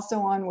 Also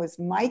on was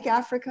Mike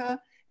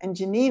Africa and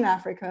Janine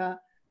Africa,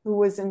 who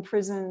was in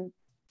prison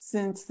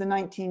since the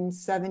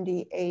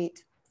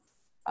 1978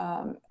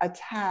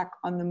 attack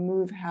on the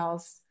Move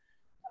House,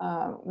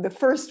 the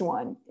first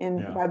one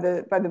by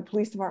the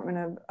police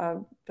department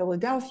of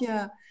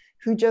Philadelphia,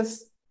 who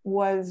just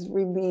was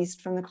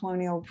released from the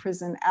colonial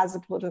prison as a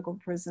political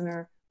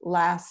prisoner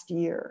last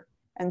year,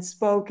 and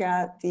spoke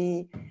at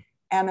the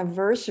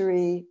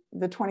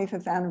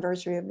 25th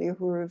anniversary of the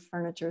Uhuru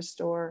Furniture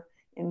Store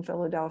in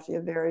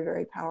Philadelphia. Very,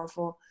 very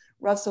powerful.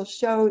 Russell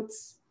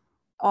Shoatz,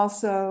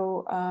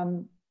 also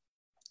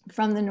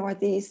from the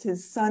Northeast,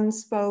 his son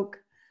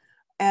spoke,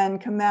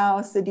 and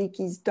Kamal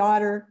Siddiqui's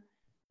daughter.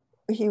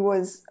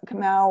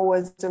 Kamal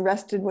was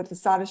arrested with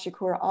Assata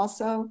Shakur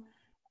also,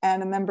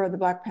 and a member of the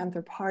Black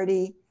Panther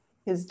Party.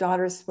 His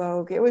daughter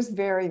spoke. It was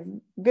very,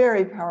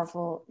 very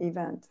powerful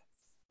event.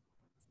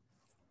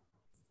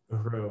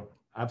 Uhuru.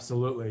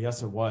 Absolutely.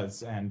 Yes, it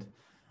was. And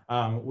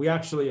we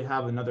actually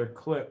have another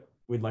clip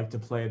we'd like to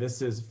play.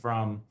 This is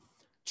from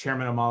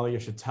Chairman Omali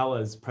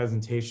Yeshitela's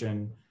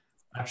presentation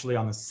actually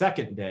on the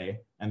second day.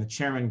 And the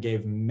chairman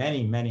gave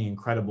many, many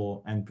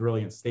incredible and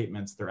brilliant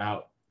statements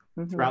throughout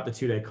the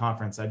 2-day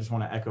conference. I just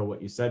want to echo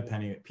what you said,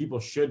 Penny. People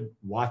should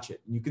watch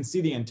it. You can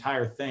see the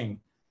entire thing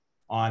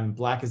on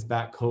Black is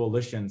Back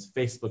Coalition's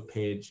Facebook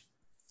page.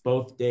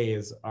 Both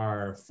days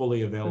are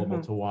fully available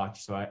to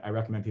watch. So I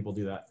recommend people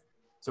do that.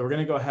 So we're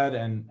going to go ahead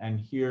and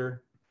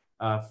hear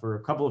for a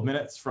couple of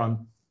minutes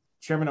from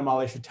Chairman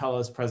Omali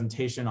Yeshitela's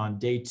presentation on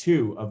day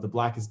 2 of the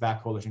Black is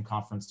Back Coalition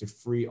Conference to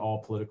free all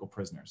political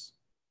prisoners.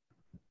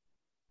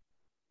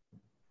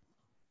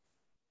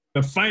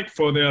 The fight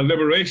for their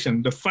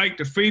liberation, the fight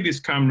to free these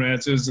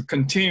comrades is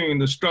continuing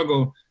the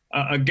struggle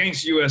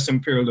against U.S.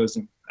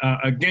 imperialism,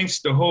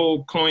 against the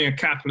whole colonial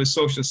capitalist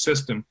social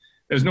system.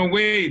 There's no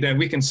way that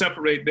we can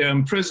separate their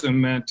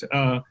imprisonment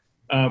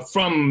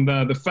from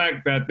the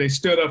fact that they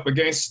stood up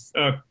against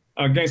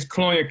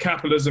colonial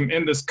capitalism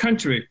in this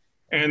country,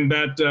 and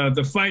that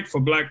the fight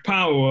for Black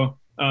power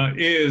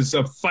is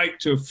a fight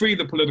to free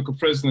the political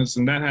prisoners,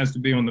 and that has to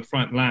be on the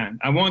front line.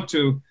 I want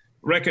to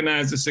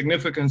recognize the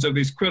significance of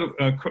these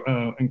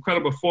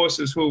incredible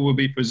forces who will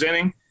be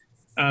presenting,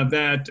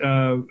 that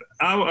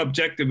our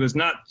objective is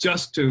not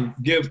just to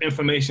give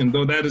information,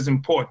 though that is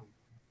important,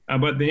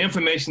 but the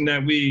information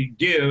that we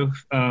give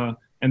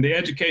and the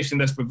education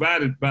that's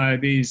provided by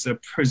these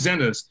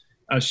presenters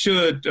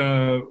should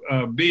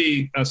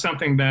be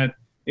something that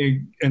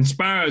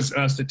inspires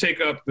us to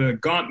take up the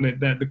gauntlet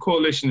that the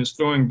coalition is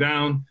throwing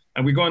down.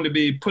 And we're going to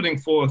be putting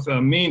forth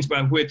means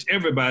by which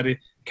everybody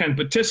can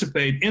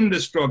participate in the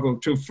struggle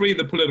to free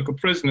the political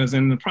prisoners,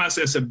 and in the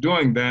process of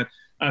doing that,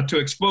 to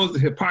expose the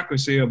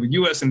hypocrisy of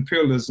U.S.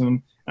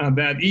 imperialism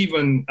that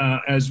even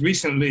as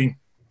recently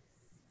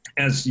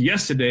as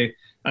yesterday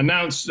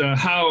announced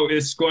how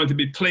it's going to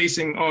be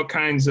placing all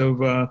kinds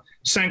of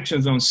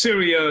sanctions on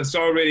Syria. It's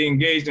already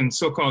engaged in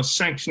so-called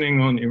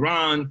sanctioning on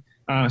Iran,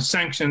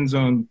 sanctions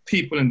on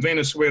people in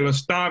Venezuela,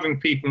 starving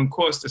people, and of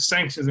course the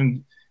sanctions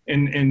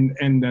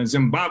in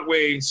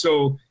Zimbabwe.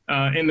 So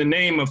in the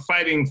name of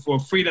fighting for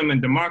freedom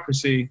and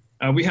democracy,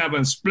 we have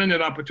a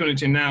splendid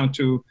opportunity now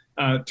to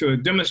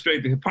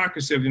demonstrate the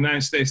hypocrisy of the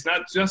United States,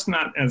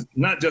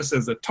 not just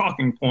as a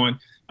talking point,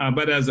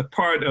 but as a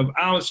part of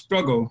our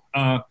struggle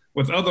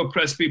with other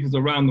oppressed peoples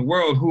around the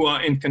world who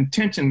are in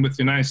contention with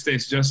the United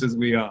States just as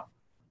we are.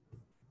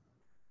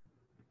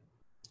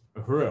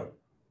 Uhuru.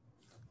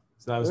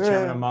 So that was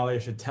Chairman Omali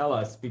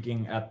Yeshitela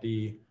speaking at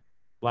the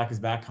Black is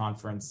Back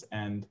conference.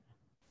 And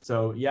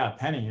so, yeah,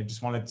 Penny, I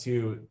just wanted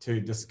to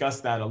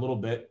discuss that a little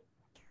bit.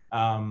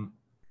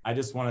 I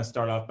just want to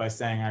start off by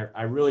saying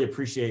I really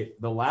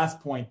appreciate the last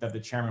point that the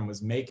chairman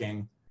was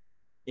making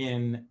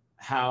in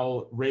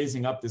how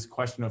raising up this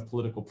question of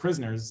political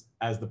prisoners,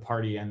 as the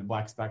party and the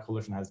Black is Back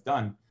Coalition has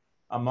done,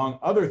 among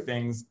other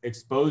things,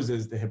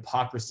 exposes the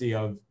hypocrisy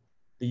of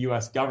the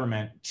US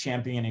government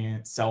championing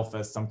itself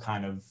as some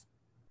kind of,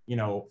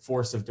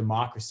 force of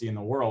democracy in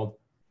the world.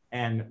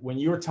 And when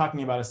you were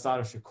talking about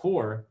Assata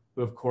Shakur,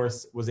 who of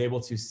course was able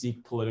to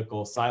seek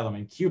political asylum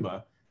in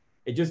Cuba,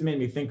 it just made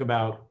me think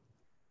about,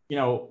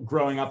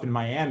 growing up in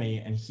Miami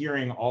and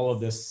hearing all of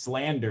this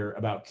slander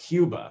about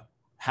Cuba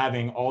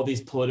having all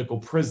these political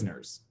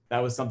prisoners. That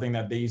was something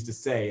that they used to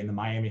say in the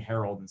Miami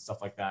Herald and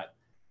stuff like that,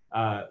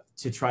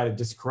 to try to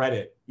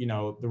discredit,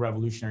 the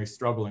revolutionary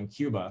struggle in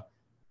Cuba.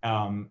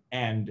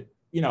 And,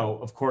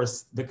 of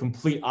course, the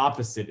complete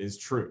opposite is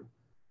true.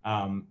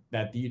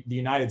 That the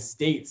United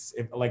States,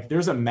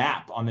 there's a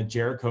map on the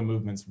Jericho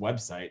Movement's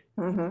website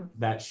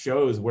that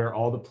shows where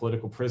all the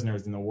political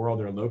prisoners in the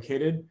world are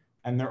located,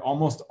 and they're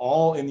almost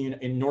all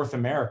in North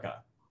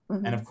America.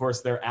 And of course,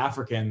 they're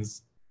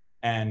Africans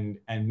and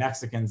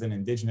Mexicans and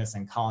indigenous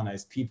and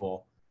colonized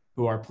people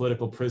who are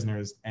political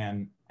prisoners,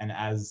 and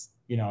as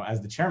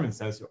the chairman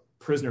says,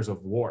 prisoners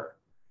of war.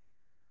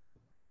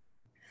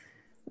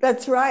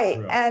 That's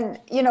right. And,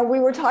 we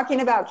were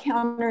talking about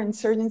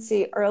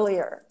counterinsurgency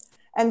earlier,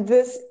 and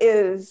this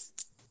is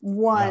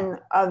one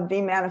of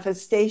the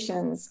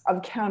manifestations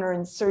of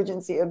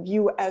counterinsurgency, of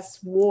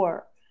US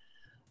war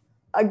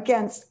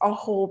against a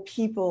whole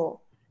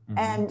people.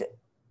 And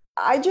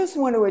I just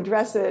want to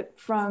address it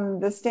from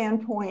the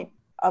standpoint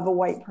of a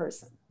white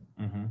person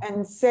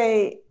and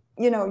say,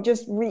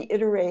 just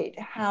reiterate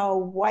how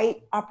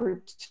white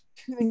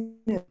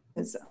opportunism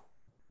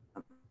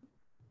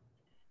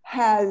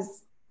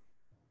has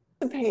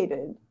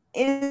participated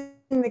in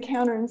the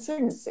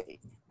counterinsurgency.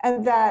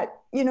 And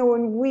that,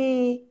 when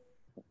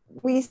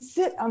we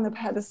sit on the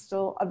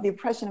pedestal of the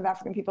oppression of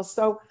African people,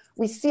 so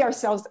we see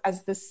ourselves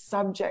as the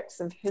subjects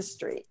of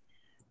history.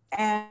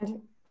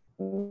 And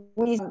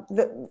we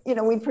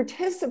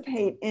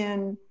participate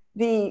in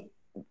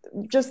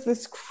just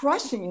this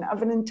crushing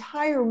of an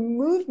entire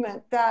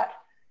movement that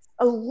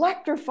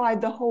electrified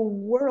the whole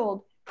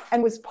world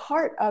and was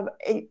part of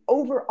an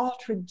overall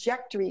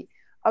trajectory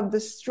of the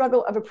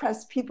struggle of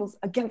oppressed peoples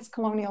against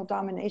colonial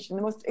domination,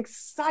 the most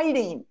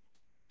exciting,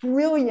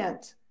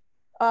 brilliant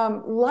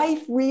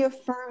life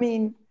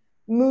reaffirming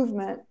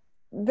movement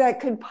that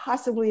could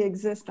possibly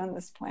exist on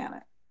this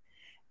planet.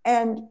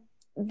 And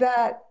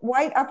that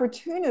white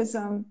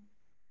opportunism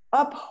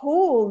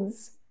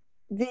upholds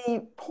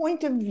the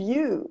point of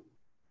view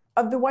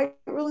of the white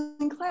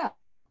ruling class.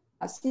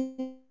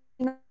 You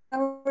know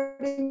what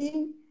I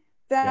mean?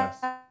 That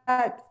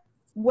yes.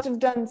 Would have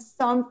done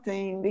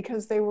something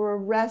because they were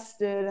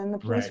arrested and the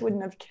police right.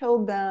 wouldn't have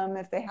killed them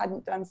if they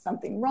hadn't done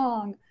something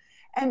wrong.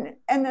 And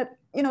that,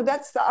 you know,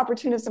 that's the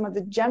opportunism of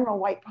the general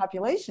white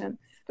population.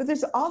 But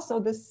there's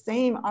also the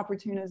same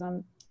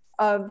opportunism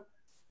of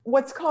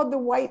what's called the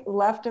white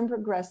left and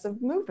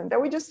progressive movement that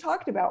we just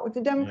talked about with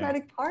the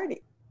Democratic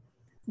Party.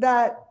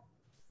 That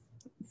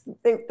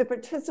the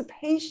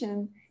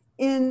participation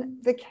in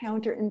the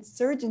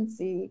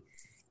counterinsurgency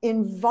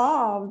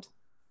involved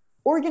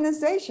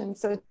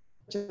organizations such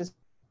as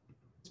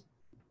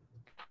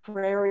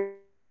Prairie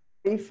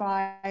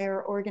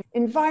Fire,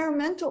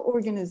 environmental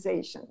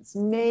organizations,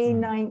 May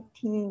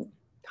 19th,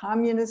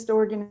 Communist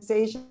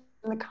Organization,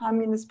 the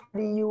Communist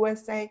Party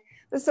USA,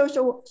 the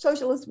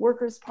Socialist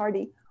Workers'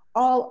 Party.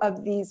 All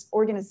of these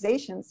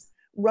organizations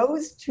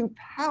rose to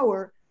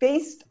power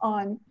based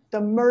on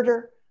the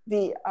murder,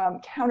 the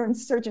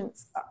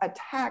counterinsurgent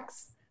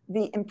attacks,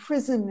 the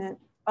imprisonment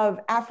of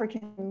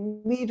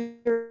African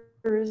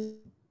leaders,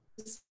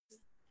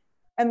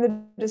 and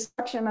the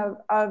destruction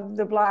of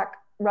the Black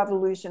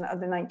Revolution of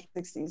the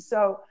 1960s.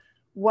 So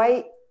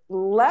white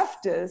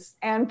leftists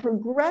and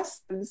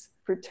progressives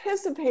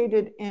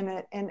participated in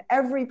it in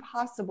every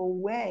possible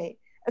way,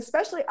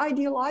 especially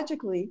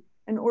ideologically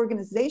and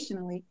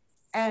organizationally,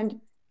 and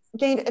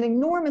gained an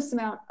enormous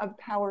amount of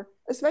power,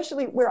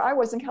 especially where I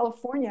was in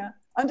California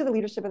under the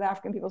leadership of the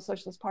African People's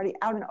Socialist Party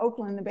out in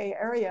Oakland, the Bay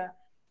Area,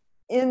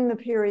 in the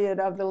period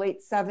of the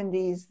late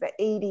 70s, the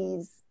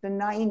 80s, the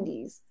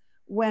 90s,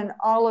 when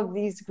all of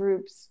these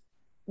groups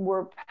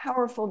were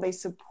powerful. They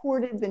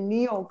supported the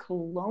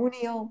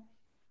neo-colonial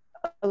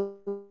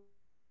the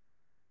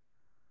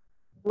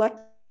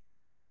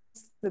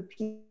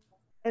people.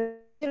 And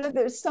you know,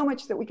 there's so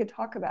much that we could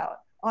talk about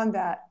on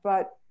that,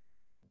 but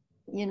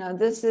you know,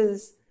 this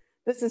is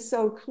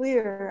so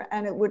clear,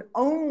 and it would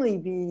only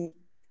be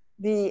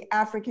the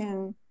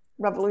African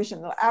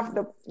Revolution,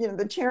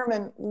 the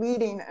chairman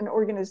leading an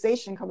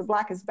organization called the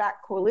Black is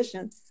Back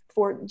Coalition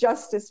for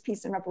Justice,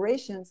 Peace, and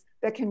Reparations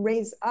that can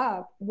raise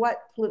up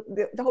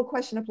the whole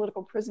question of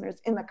political prisoners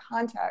in the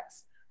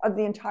context of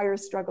the entire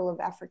struggle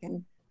of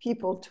African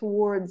people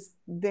towards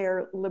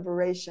their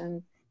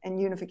liberation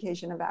and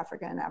unification of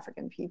Africa and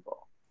African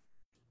people.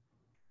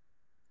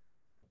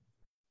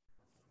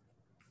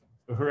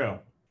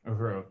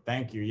 Uhuru,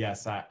 thank you.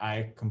 Yes,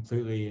 I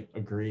completely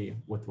agree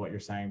with what you're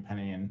saying,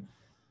 Penny, and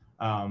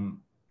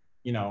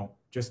you know,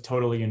 just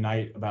totally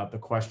unite about the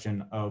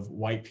question of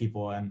white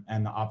people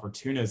and the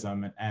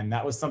opportunism. And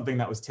that was something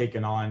that was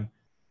taken on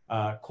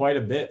quite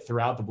a bit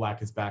throughout the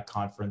Black is Back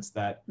conference,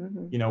 that,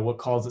 you know, what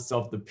calls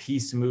itself the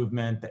peace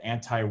movement, the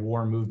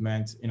anti-war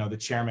movement. You know, the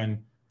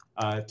chairman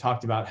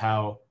talked about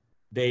how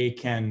they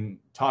can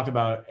talk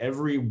about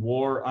every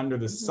war under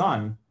the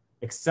sun,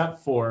 except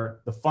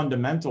for the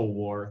fundamental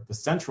war, the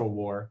Central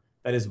War,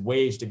 that is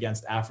waged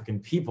against African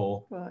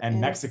people and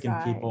Mexican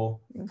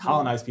people,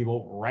 colonized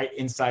people right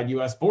inside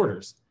US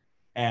borders.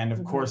 And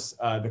of course,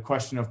 the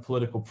question of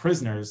political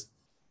prisoners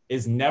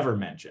is never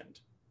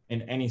mentioned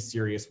in any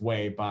serious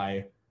way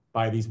by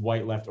these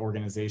white left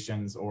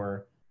organizations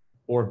or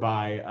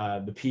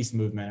by the peace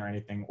movement or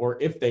anything.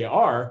 Or if they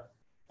are,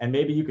 and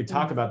maybe you could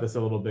talk about this a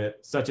little bit,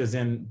 such as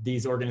in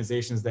these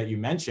organizations that you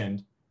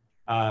mentioned,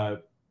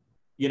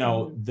 you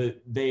know,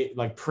 they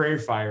like Prairie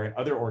Fire and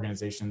other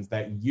organizations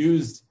that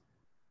used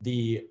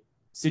the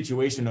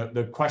situation,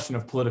 the question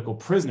of political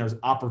prisoners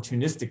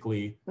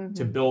opportunistically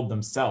to build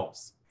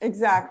themselves.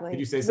 Exactly. Could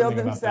you say something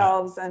about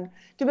that? And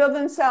to build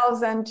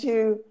themselves and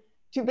to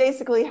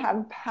basically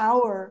have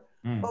power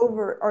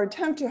over, or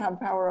attempt to have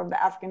power over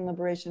the African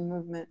liberation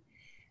movement.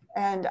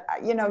 And,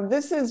 you know,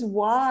 this is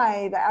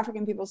why the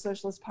African People's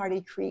Socialist Party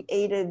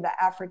created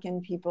the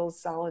African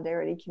People's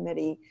Solidarity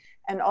Committee,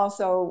 and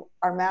also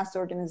our mass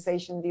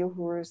organization, the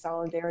Uhuru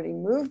Solidarity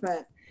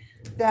Movement,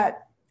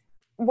 that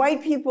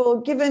white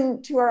people,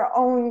 given to our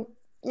own,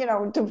 you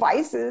know,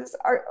 devices,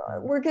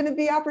 we're going to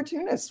be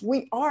opportunists.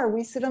 We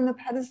sit on the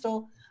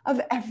pedestal of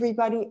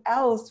everybody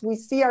else. We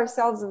see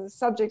ourselves as the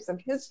subjects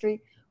of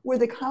history. We're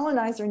the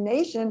colonizer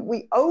nation.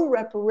 We owe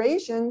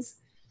reparations,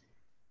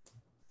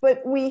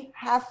 but we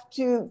have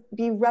to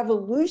be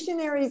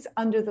revolutionaries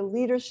under the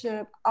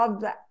leadership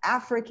of the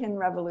African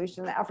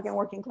revolution. The African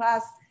working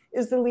class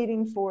is the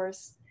leading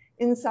force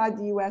inside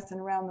the US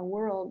and around the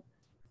world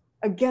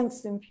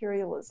against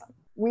imperialism.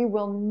 We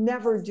will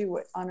never do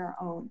it on our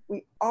own.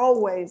 We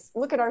always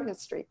look at our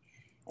history,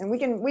 and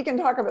we can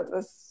talk about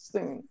this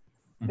soon,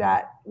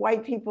 that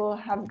white people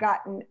have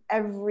gotten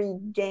every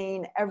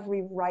gain,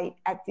 every right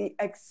at the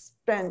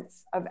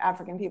expense of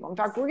African people. In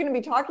fact, we're going to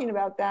be talking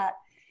about that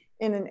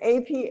in an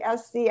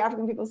APSC,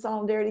 African People's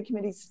Solidarity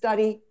Committee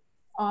study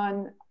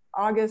on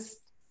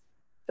August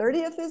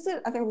 30th, is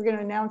it? I think we're going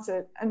to announce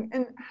it.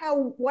 And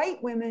how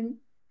white women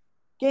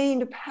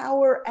gained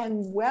power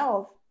and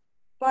wealth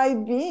by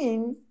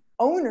being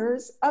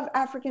owners of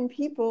African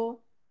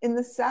people in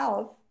the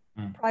South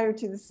prior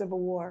to the Civil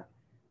War.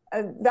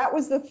 That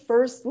was the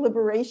first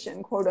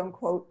liberation, quote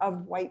unquote,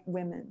 of white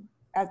women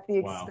at the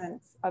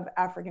expense of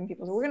African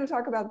people. So we're going to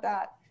talk about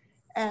that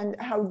and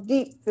how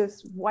deep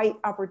this white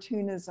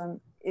opportunism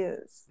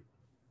is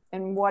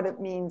and what it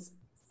means.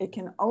 It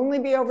can only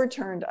be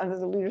overturned under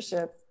the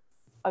leadership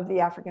of the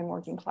African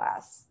working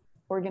class,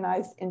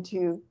 organized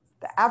into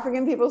the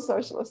African People's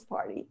Socialist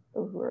Party,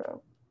 Uhuru.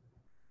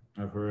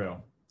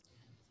 Uhuru.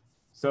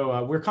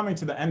 So we're coming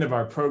to the end of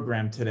our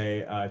program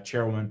today,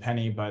 Chairwoman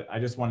Penny, but I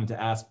just wanted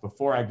to ask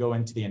before I go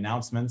into the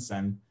announcements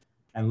and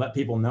let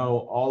people know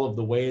all of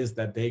the ways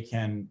that they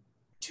can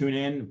tune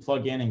in,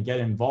 plug in, and get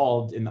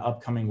involved in the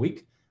upcoming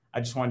week. I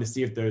just wanted to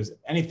see if there's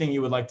anything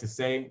you would like to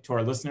say to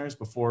our listeners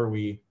before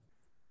we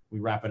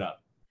wrap it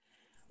up.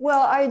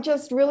 Well, I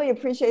just really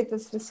appreciate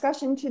this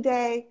discussion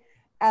today.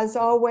 As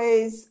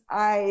always,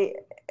 I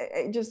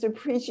just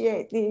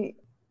appreciate the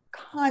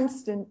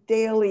constant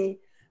daily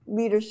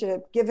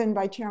leadership given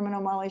by Chairman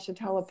Omali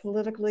Yeshitela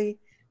politically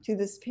to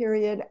this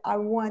period. I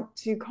want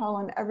to call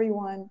on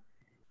everyone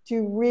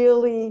to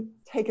really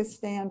take a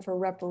stand for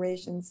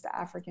reparations to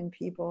African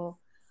people.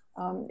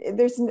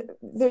 There's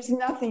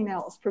nothing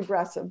else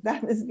progressive.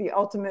 That is the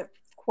ultimate,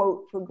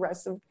 quote,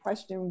 progressive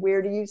question.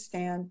 Where do you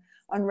stand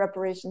on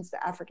reparations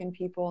to African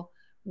people?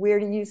 Where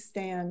do you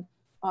stand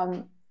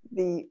on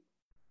the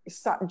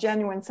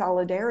genuine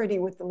solidarity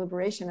with the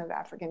liberation of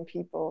African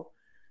people?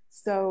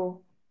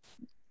 So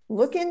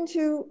look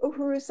into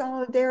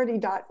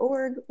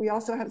uhurusolidarity.org. We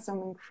also have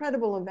some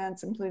incredible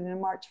events, including a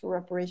March for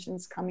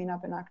Reparations coming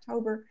up in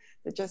October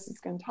that Jesse's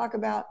going to talk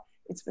about.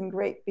 It's been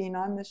great being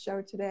on this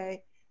show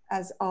today,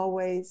 as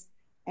always.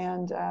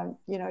 And, I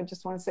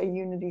just want to say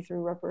unity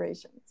through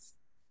reparations.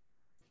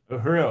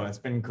 Uhuru, it's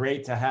been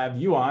great to have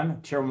you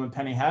on, Chairwoman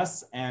Penny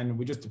Hess, and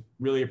we just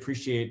really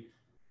appreciate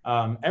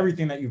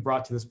everything that you've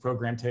brought to this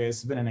program today.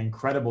 This has been an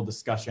incredible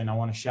discussion. I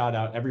want to shout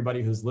out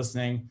everybody who's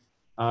listening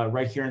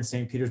right here in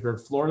St. Petersburg,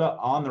 Florida,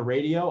 on the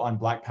radio on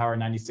Black Power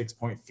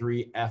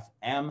 96.3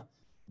 FM,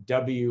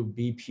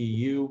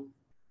 WBPU,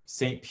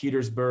 St.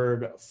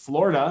 Petersburg,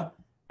 Florida.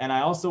 And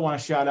I also want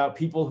to shout out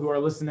people who are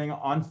listening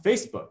on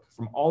Facebook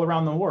from all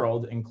around the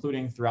world,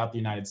 including throughout the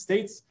United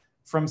States,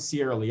 from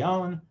Sierra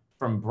Leone,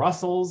 from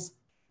Brussels,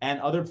 and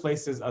other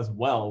places as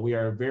well. We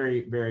are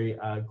very, very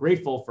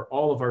grateful for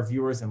all of our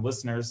viewers and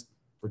listeners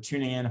for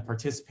tuning in and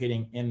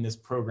participating in this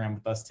program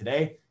with us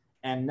today.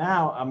 And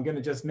now I'm going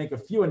to just make a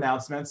few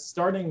announcements,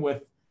 starting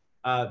with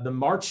the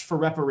March for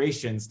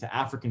Reparations to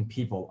African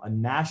People, a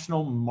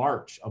national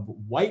march of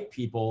white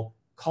people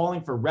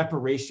calling for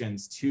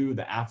reparations to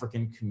the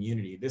African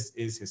community. This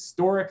is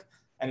historic,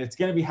 and it's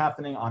going to be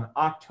happening on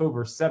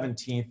October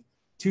 17th,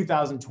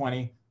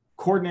 2020,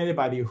 coordinated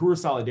by the Uhuru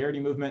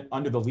Solidarity Movement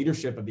under the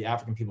leadership of the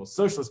African People's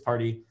Socialist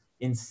Party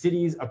in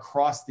cities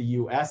across the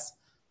US.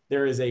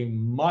 There is a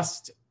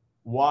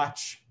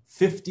must-watch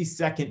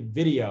 50-second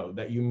video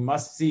that you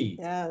must see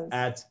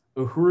at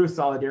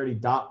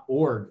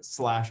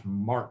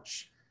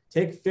uhurusolidarity.org/march.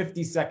 Take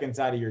 50 seconds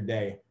out of your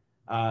day.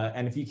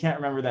 And if you can't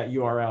remember that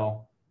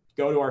URL,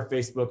 go to our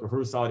Facebook,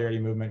 Uhuru Solidarity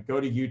Movement, go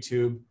to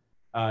YouTube,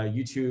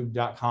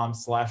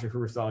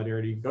 youtube.com/Uhuru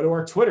Solidarity, go to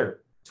our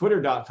Twitter,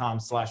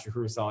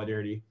 twitter.com/Uhuru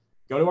Solidarity,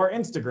 go to our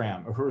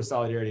Instagram, Uhuru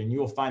Solidarity, and you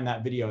will find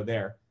that video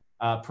there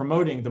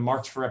promoting the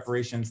March for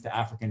Reparations to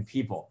African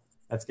People.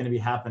 That's going to be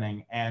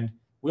happening. And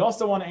we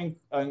also want to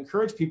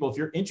encourage people, if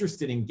you're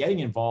interested in getting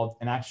involved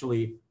and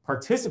actually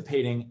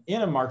participating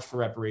in a March for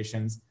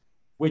Reparations,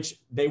 which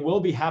they will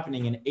be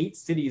happening in 8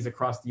 cities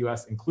across the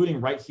US,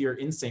 including right here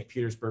in St.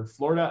 Petersburg,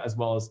 Florida, as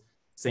well as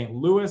St.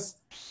 Louis,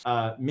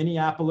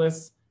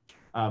 Minneapolis,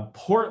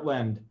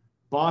 Portland,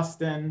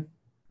 Boston,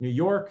 New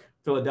York,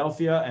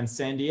 Philadelphia, and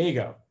San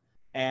Diego.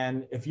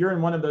 And if you're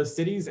in one of those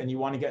cities and you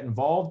want to get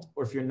involved,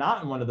 or if you're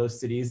not in one of those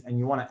cities and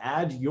you want to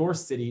add your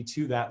city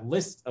to that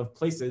list of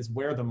places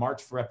where the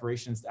March for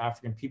Reparations to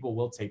African People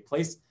will take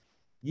place,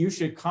 you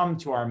should come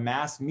to our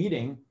mass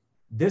meeting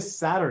this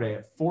Saturday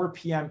at 4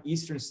 p.m.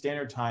 Eastern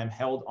Standard Time,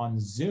 held on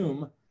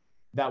Zoom,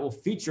 that will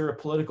feature a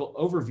political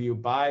overview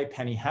by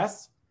Penny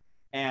Hess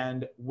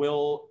and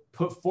will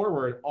put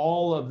forward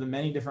all of the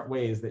many different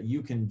ways that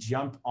you can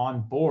jump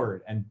on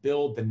board and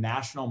build the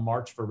National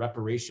March for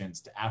Reparations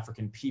to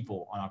African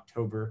People on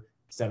October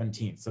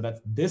 17th. So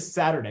that's this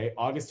Saturday,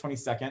 August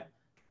 22nd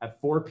at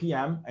 4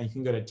 p.m. And you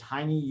can go to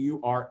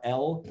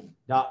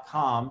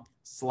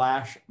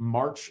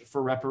tinyurl.com/March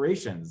for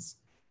Reparations.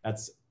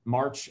 That's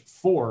March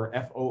for,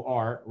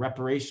 F-O-R,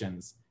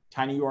 reparations,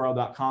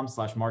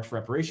 tinyurl.com/March for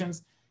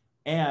Reparations.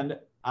 And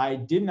I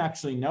didn't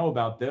actually know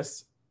about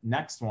this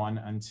next one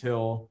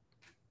until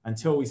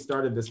we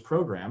started this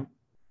program.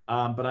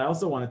 But I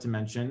also wanted to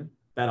mention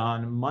that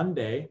on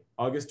Monday,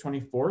 August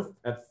 24th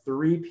at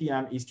 3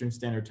 p.m. Eastern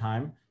Standard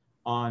Time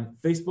on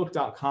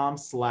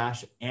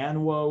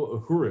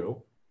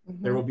facebook.com/AnwoUhuru,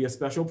 there will be a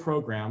special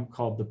program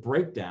called The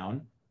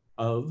Breakdown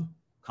of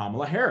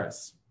Kamala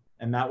Harris.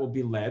 And that will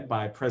be led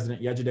by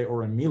President Yejide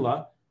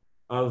Oronmila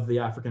of the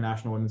African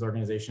National Women's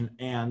Organization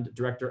and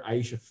Director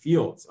Aisha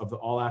Fields of the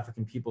All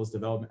African Peoples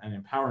Development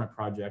and Empowerment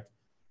Project,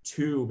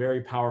 two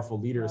very powerful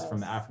leaders from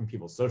the African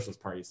People's Socialist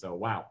Party. So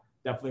wow,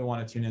 definitely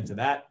want to tune into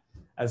that,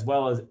 as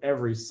well as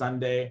every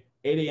Sunday,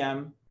 8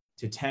 a.m.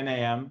 to 10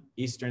 a.m.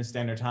 Eastern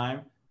Standard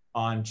Time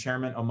on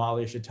Chairman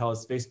Omali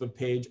Yeshitela's Facebook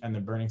page and the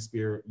Burning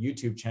Spear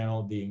YouTube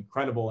channel, the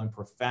incredible and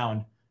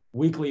profound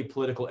weekly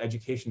political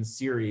education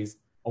series,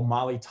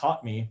 Omali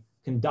Taught Me,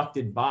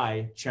 conducted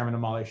by Chairman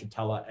Omali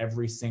Yeshitela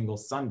every single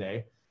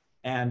Sunday.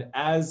 And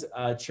as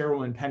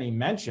Chairwoman Penny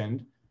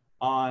mentioned,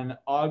 on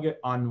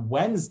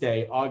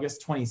Wednesday,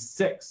 August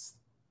 26th,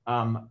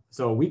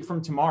 so a week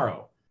from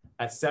tomorrow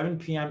at 7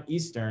 p.m.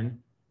 Eastern,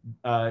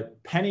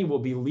 Penny will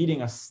be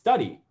leading a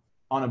study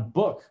on a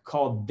book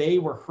called They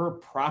Were Her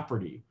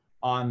Property,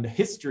 on the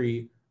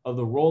history of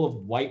the role of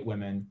white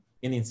women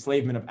in the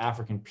enslavement of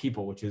African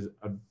people, which is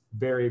a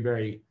very,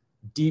 very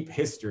deep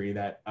history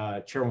that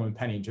Chairwoman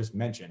Penny just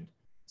mentioned.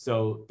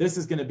 So this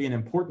is going to be an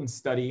important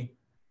study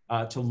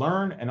to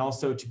learn and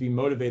also to be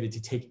motivated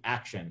to take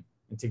action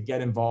and to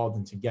get involved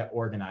and to get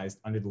organized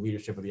under the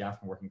leadership of the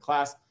African working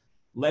class,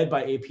 led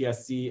by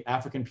APSC,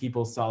 African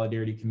People's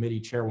Solidarity Committee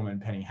Chairwoman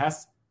Penny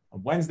Hess.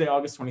 On Wednesday,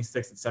 August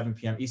 26th at 7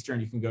 p.m. Eastern,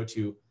 you can go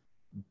to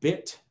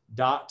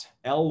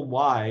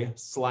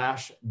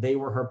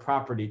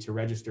bit.ly/theywereherproperty to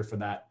register for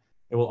that.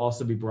 It will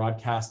also be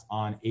broadcast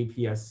on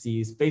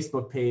APSC's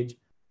Facebook page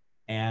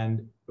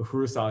and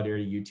Uhuru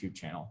Solidarity YouTube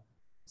channel.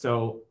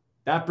 So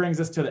that brings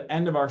us to the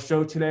end of our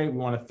show today. We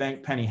want to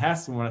thank Penny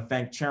Hess. We want to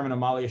thank Chairman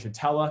Omali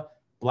Yeshitela,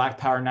 Black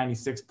Power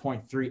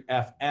 96.3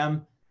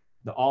 FM,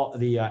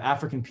 the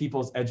African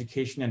People's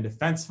Education and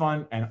Defense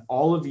Fund, and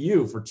all of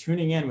you for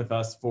tuning in with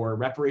us for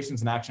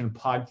Reparations in Action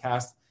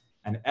podcast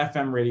and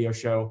FM radio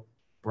show,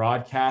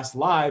 broadcast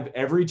live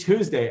every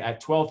Tuesday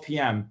at 12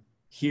 p.m.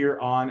 here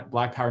on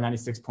Black Power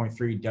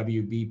 96.3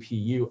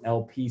 WBPU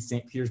LP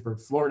St. Petersburg,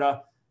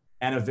 Florida,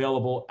 and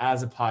available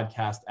as a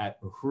podcast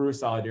at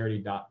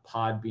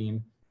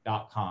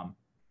uhurusolidarity.podbean.com.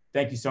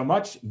 Thank you so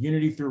much.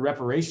 Unity through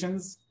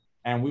reparations,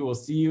 and we will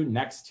see you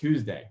next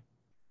Tuesday.